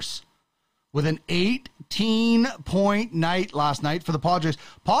Reapers with an 18-point night last night for the Padres.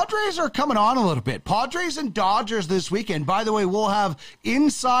 Padres are coming on a little bit. Padres and Dodgers this weekend. By the way, we'll have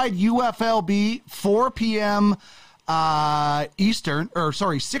Inside UFLB 4 p.m. Eastern,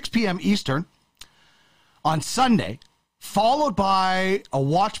 6 p.m. Eastern on Sunday, followed by a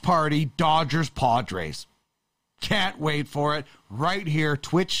watch party, Dodgers-Padres. Can't wait for it. Right here,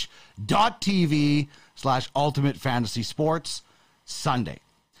 twitch.tv/Ultimate Fantasy Sports, Sunday.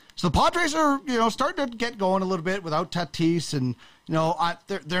 So the Padres are, starting to get going a little bit without Tatis, and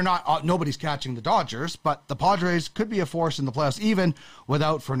they're not. Nobody's catching the Dodgers, but the Padres could be a force in the playoffs even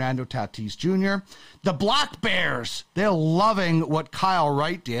without Fernando Tatis Jr. The Black Bears, they're loving what Kyle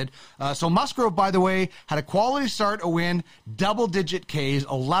Wright did. So Musgrove, by the way, had a quality start, a win, double-digit Ks,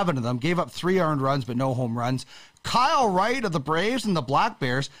 11 of them, gave up 3 earned runs but no home runs. Kyle Wright of the Braves and the Black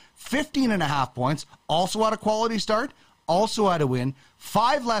Bears, 15.5 points, also had a quality start. Also had a win,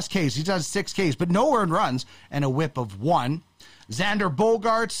 5 less Ks. He does 6 Ks, but no earned runs and a whip of 1. Xander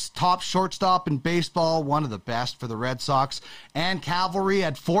Bogaerts, top shortstop in baseball, one of the best for the Red Sox. And Cavalry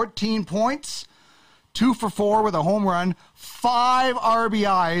had 14 points, 2 for 4 with a home run, 5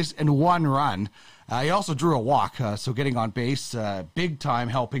 RBIs, and 1 run. He also drew a walk, so getting on base, big time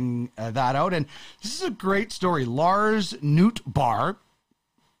helping that out. And this is a great story. Lars Nootbaar,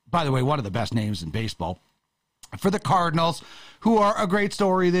 by the way, one of the best names in baseball, for the Cardinals, who are a great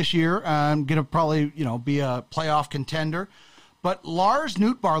story this year. Going to probably, be a playoff contender. But Lars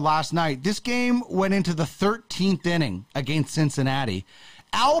Nootbaar last night, this game went into the 13th inning against Cincinnati.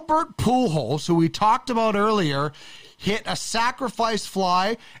 Albert Pujols, who we talked about earlier, hit a sacrifice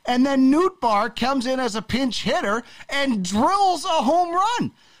fly, and then Nootbaar comes in as a pinch hitter and drills a home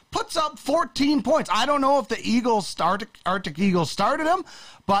run. Puts up 14 points. I don't know if the Arctic Eagles started him,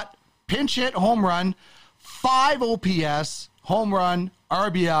 but pinch hit, home run, 5 OPS, home run,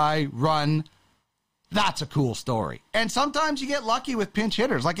 RBI, run. That's a cool story. And sometimes you get lucky with pinch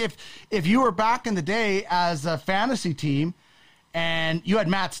hitters. Like if you were back in the day as a fantasy team and you had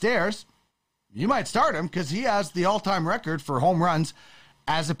Matt Stairs, you might start him because he has the all-time record for home runs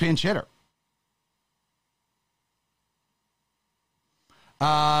as a pinch hitter.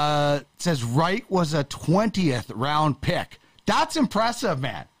 It says Wright was a 20th round pick. That's impressive,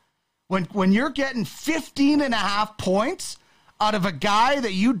 man. When you're getting 15.5 points out of a guy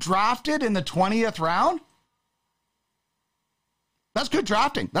that you drafted in the 20th round, that's good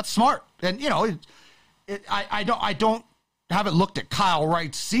drafting. That's smart. And, I haven't looked at Kyle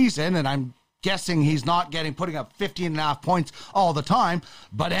Wright's season, and I'm guessing he's not putting up 15.5 points all the time.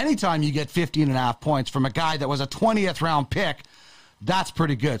 But anytime you get 15.5 points from a guy that was a 20th round pick, that's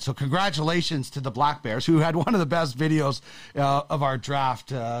pretty good. So congratulations to the Black Bears, who had one of the best videos of our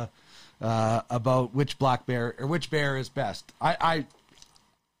draft about which black bear or which bear is best.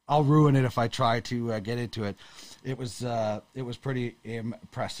 I'll ruin it if I try to get into it. It was pretty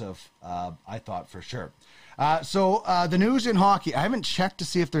impressive, I thought, for sure. So the news in hockey, I haven't checked to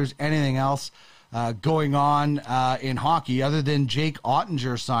see if there's anything else going on in hockey other than Jake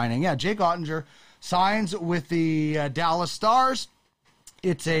Ottinger signing. Yeah, Jake Ottinger signs with the Dallas Stars.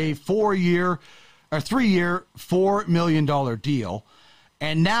 It's a 3-year, $4 million deal.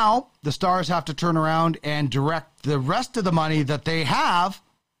 And now the Stars have to turn around and direct the rest of the money that they have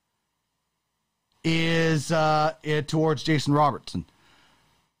is towards Jason Robertson.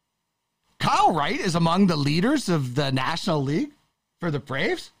 Kyle Wright is among the leaders of the National League for the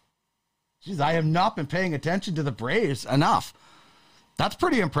Braves. Jeez, I have not been paying attention to the Braves enough. That's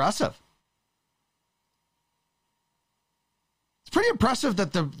pretty impressive. It's pretty impressive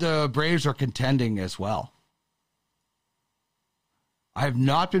that the Braves are contending as well. I have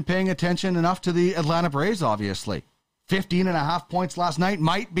not been paying attention enough to the Atlanta Braves, obviously. 15.5 points last night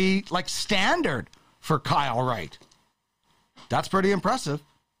might be like standard for Kyle Wright. That's pretty impressive.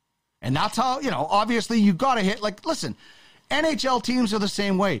 And that's how, obviously you got to hit, listen, NHL teams are the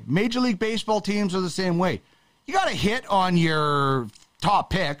same way. Major League Baseball teams are the same way. You got to hit on your top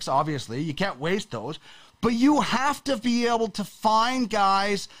picks, obviously. You can't waste those. But you have to be able to find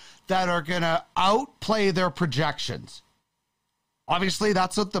guys that are going to outplay their projections. Obviously,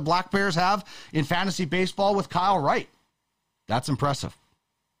 that's what the Black Bears have in fantasy baseball with Kyle Wright. That's impressive.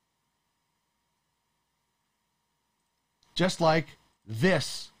 Just like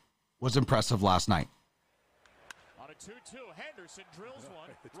this was impressive last night. On a 2-2, Henderson drills one,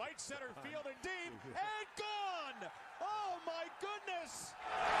 right center field and deep, and gone! Oh my goodness!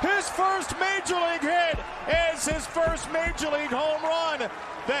 His first Major League hit is his first Major League home run.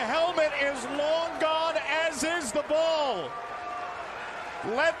 The helmet is long gone, as is the ball.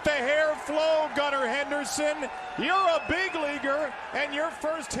 Let the hair flow, Gunnar Henderson. You're a big leaguer, and your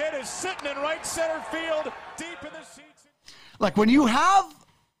first hit is sitting in right center field, deep in the seats. Like, when you have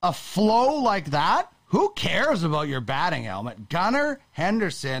a flow like that, who cares about your batting helmet? Gunnar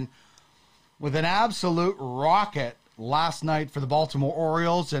Henderson with an absolute rocket last night for the Baltimore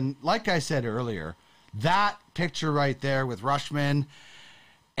Orioles. And like I said earlier, that picture right there with Rutschman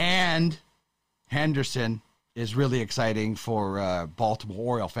and Henderson is really exciting for Baltimore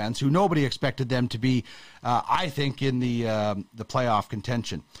Oriole fans, who nobody expected them to be, I think, in the playoff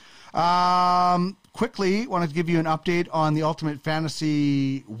contention. Quickly, wanted to give you an update on the Ultimate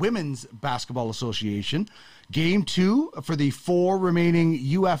Fantasy Women's Basketball Association. Game 2 for the 4 remaining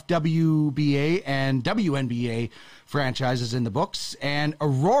UFWBA and WNBA franchises in the books. And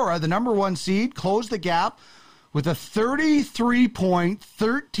Aurora, the number 1 seed, closed the gap with a 33-point,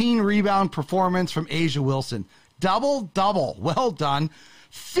 13-rebound performance from A'ja Wilson. Double-double. Well done.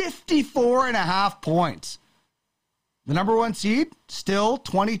 54.5 points. The number 1 seed, still a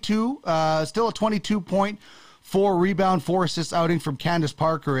 22.4 rebound, 4 assist outing from Candace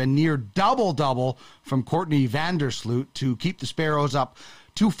Parker, and near double-double from Courtney Vandersloot to keep the Sparrows up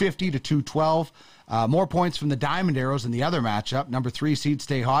 250 to 212. More points from the Diamond Arrows in the other matchup. Number 3 seed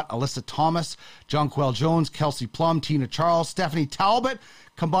stay hot. Alyssa Thomas, Jonquel Jones, Kelsey Plum, Tina Charles, Stephanie Talbot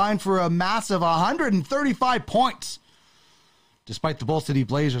combined for a massive 135 points. Despite the Bull City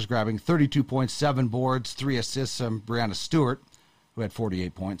Blazers grabbing 32.7 boards, 3 assists from Brianna Stewart, who had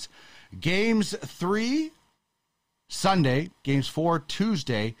 48 points. Games 3, Sunday. Games 4,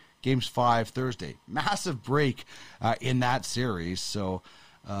 Tuesday. Games 5, Thursday. Massive break in that series. So,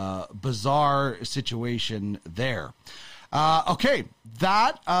 bizarre situation there. Okay,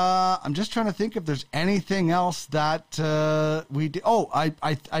 that I'm just trying to think if there's anything else that we did. Oh,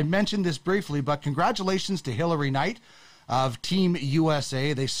 I mentioned this briefly, but congratulations to Hillary Knight of Team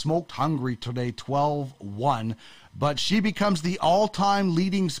USA. They smoked Hungary today 12-1, but she becomes the all-time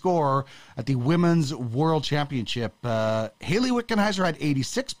leading scorer at the Women's World Championship. Haley Wickenheiser had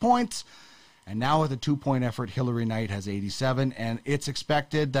 86 points. And now with a 2-point effort, Hillary Knight has 87, and it's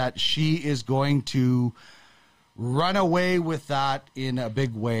expected that she is going to run away with that in a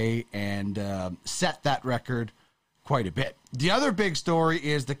big way and set that record quite a bit. The other big story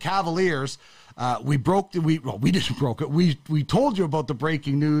is the Cavaliers. We didn't broke it. We told you about the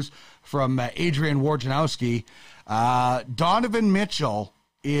breaking news from Adrian Wojnarowski. Donovan Mitchell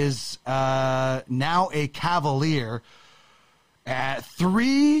is now a Cavalier.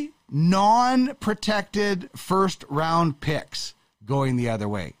 3 non-protected first-round picks going the other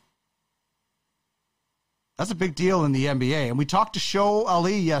way. That's a big deal in the NBA. And we talked to Sho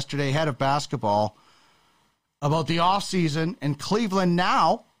Ali yesterday, head of basketball, about the offseason and Cleveland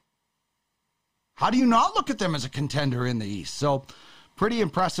now. How do you not look at them as a contender in the East? So pretty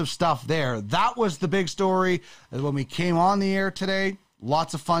impressive stuff there. That was the big story when we came on the air today.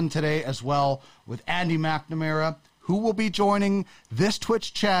 Lots of fun today as well with Andy McNamara, who will be joining this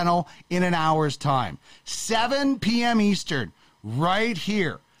Twitch channel in an hour's time. 7 p.m. Eastern, right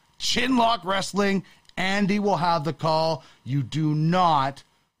here. Chinlock Wrestling. Andy will have the call. You do not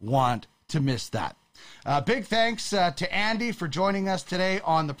want to miss that. Big thanks to Andy for joining us today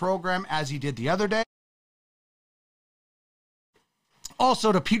on the program as he did the other day.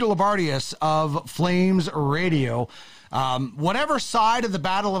 Also to Peter Labardius of Flames Radio. Whatever side of the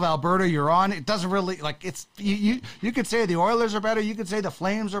Battle of Alberta you're on, it doesn't really, like, it's, you could say the Oilers are better, you could say the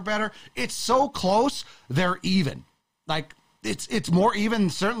Flames are better. It's so close, they're even. Like, it's more even than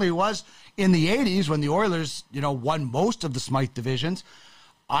certainly it was in the 80s when the Oilers, won most of the Smythe divisions.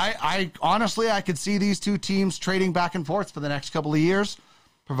 I honestly, I could see these two teams trading back and forth for the next couple of years,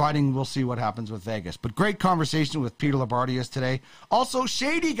 providing we'll see what happens with Vegas. But great conversation with Peter Labardius today. Also,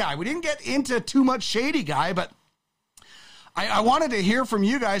 Shady Guy. We didn't get into too much Shady Guy, but I wanted to hear from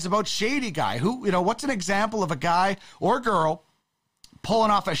you guys about Shady Guy. Who, what's an example of a guy or girl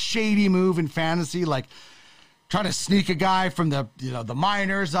pulling off a shady move in fantasy, like trying to sneak a guy from the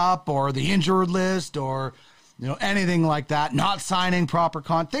minors up or the injured list, or anything like that, not signing proper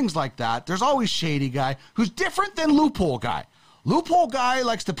things like that. There's always shady guy who's different than loophole guy. Loophole guy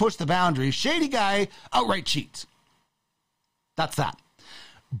likes to push the boundaries. Shady guy outright cheats. That's that.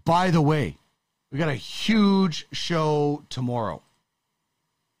 By the way, we got a huge show tomorrow.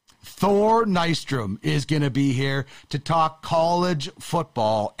 Thor Nystrom is going to be here to talk college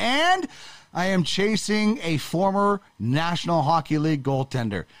football. And I am chasing a former National Hockey League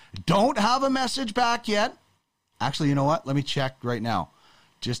goaltender. Don't have a message back yet. Actually, you know what? Let me check right now,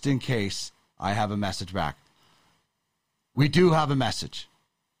 just in case I have a message back. We do have a message.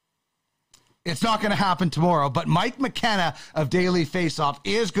 It's not going to happen tomorrow, but Mike McKenna of Daily Faceoff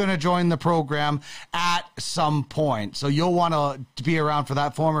is going to join the program at some point. So you'll want to be around for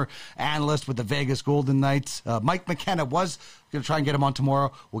that. Former analyst with the Vegas Golden Knights. Mike McKenna was going to try and get him on tomorrow.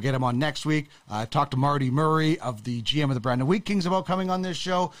 We'll get him on next week. I talked to Marty Murray of the GM of the Brandon Wheat Kings about coming on this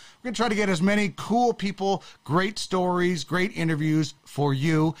show. We're going to try to get as many cool people, great stories, great interviews for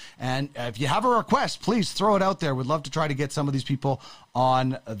you. And if you have a request, please throw it out there. We'd love to try to get some of these people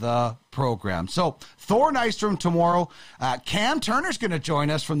on the program. So Thor Nystrom tomorrow. Cam Turner's going to join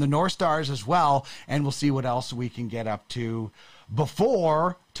us from the North Stars as well, and we'll see what else we can get up to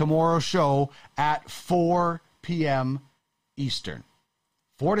before tomorrow's show at 4 p.m. Eastern.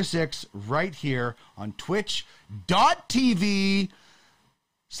 4 to 6 right here on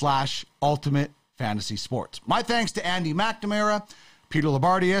twitch.tv/Ultimate Fantasy Sports. My thanks to Andy McNamara, Peter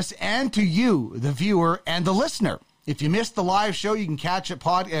Labardius, and to you, the viewer and the listener. If you missed the live show, you can catch it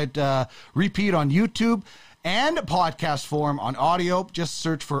repeat on YouTube and podcast form on audio. Just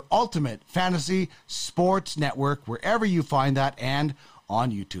search for Ultimate Fantasy Sports Network wherever you find that, and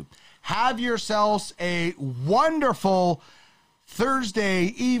on YouTube. Have yourselves a wonderful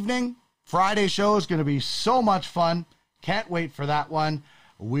Thursday evening. Friday show is going to be so much fun. Can't wait for that one.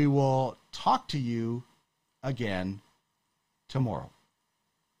 We will talk to you again tomorrow.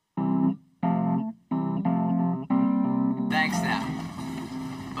 Thanks now.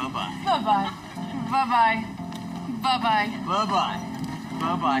 Bye-bye. Bye-bye. Bye-bye. Bye-bye. Bye-bye.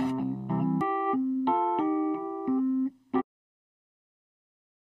 Bye-bye.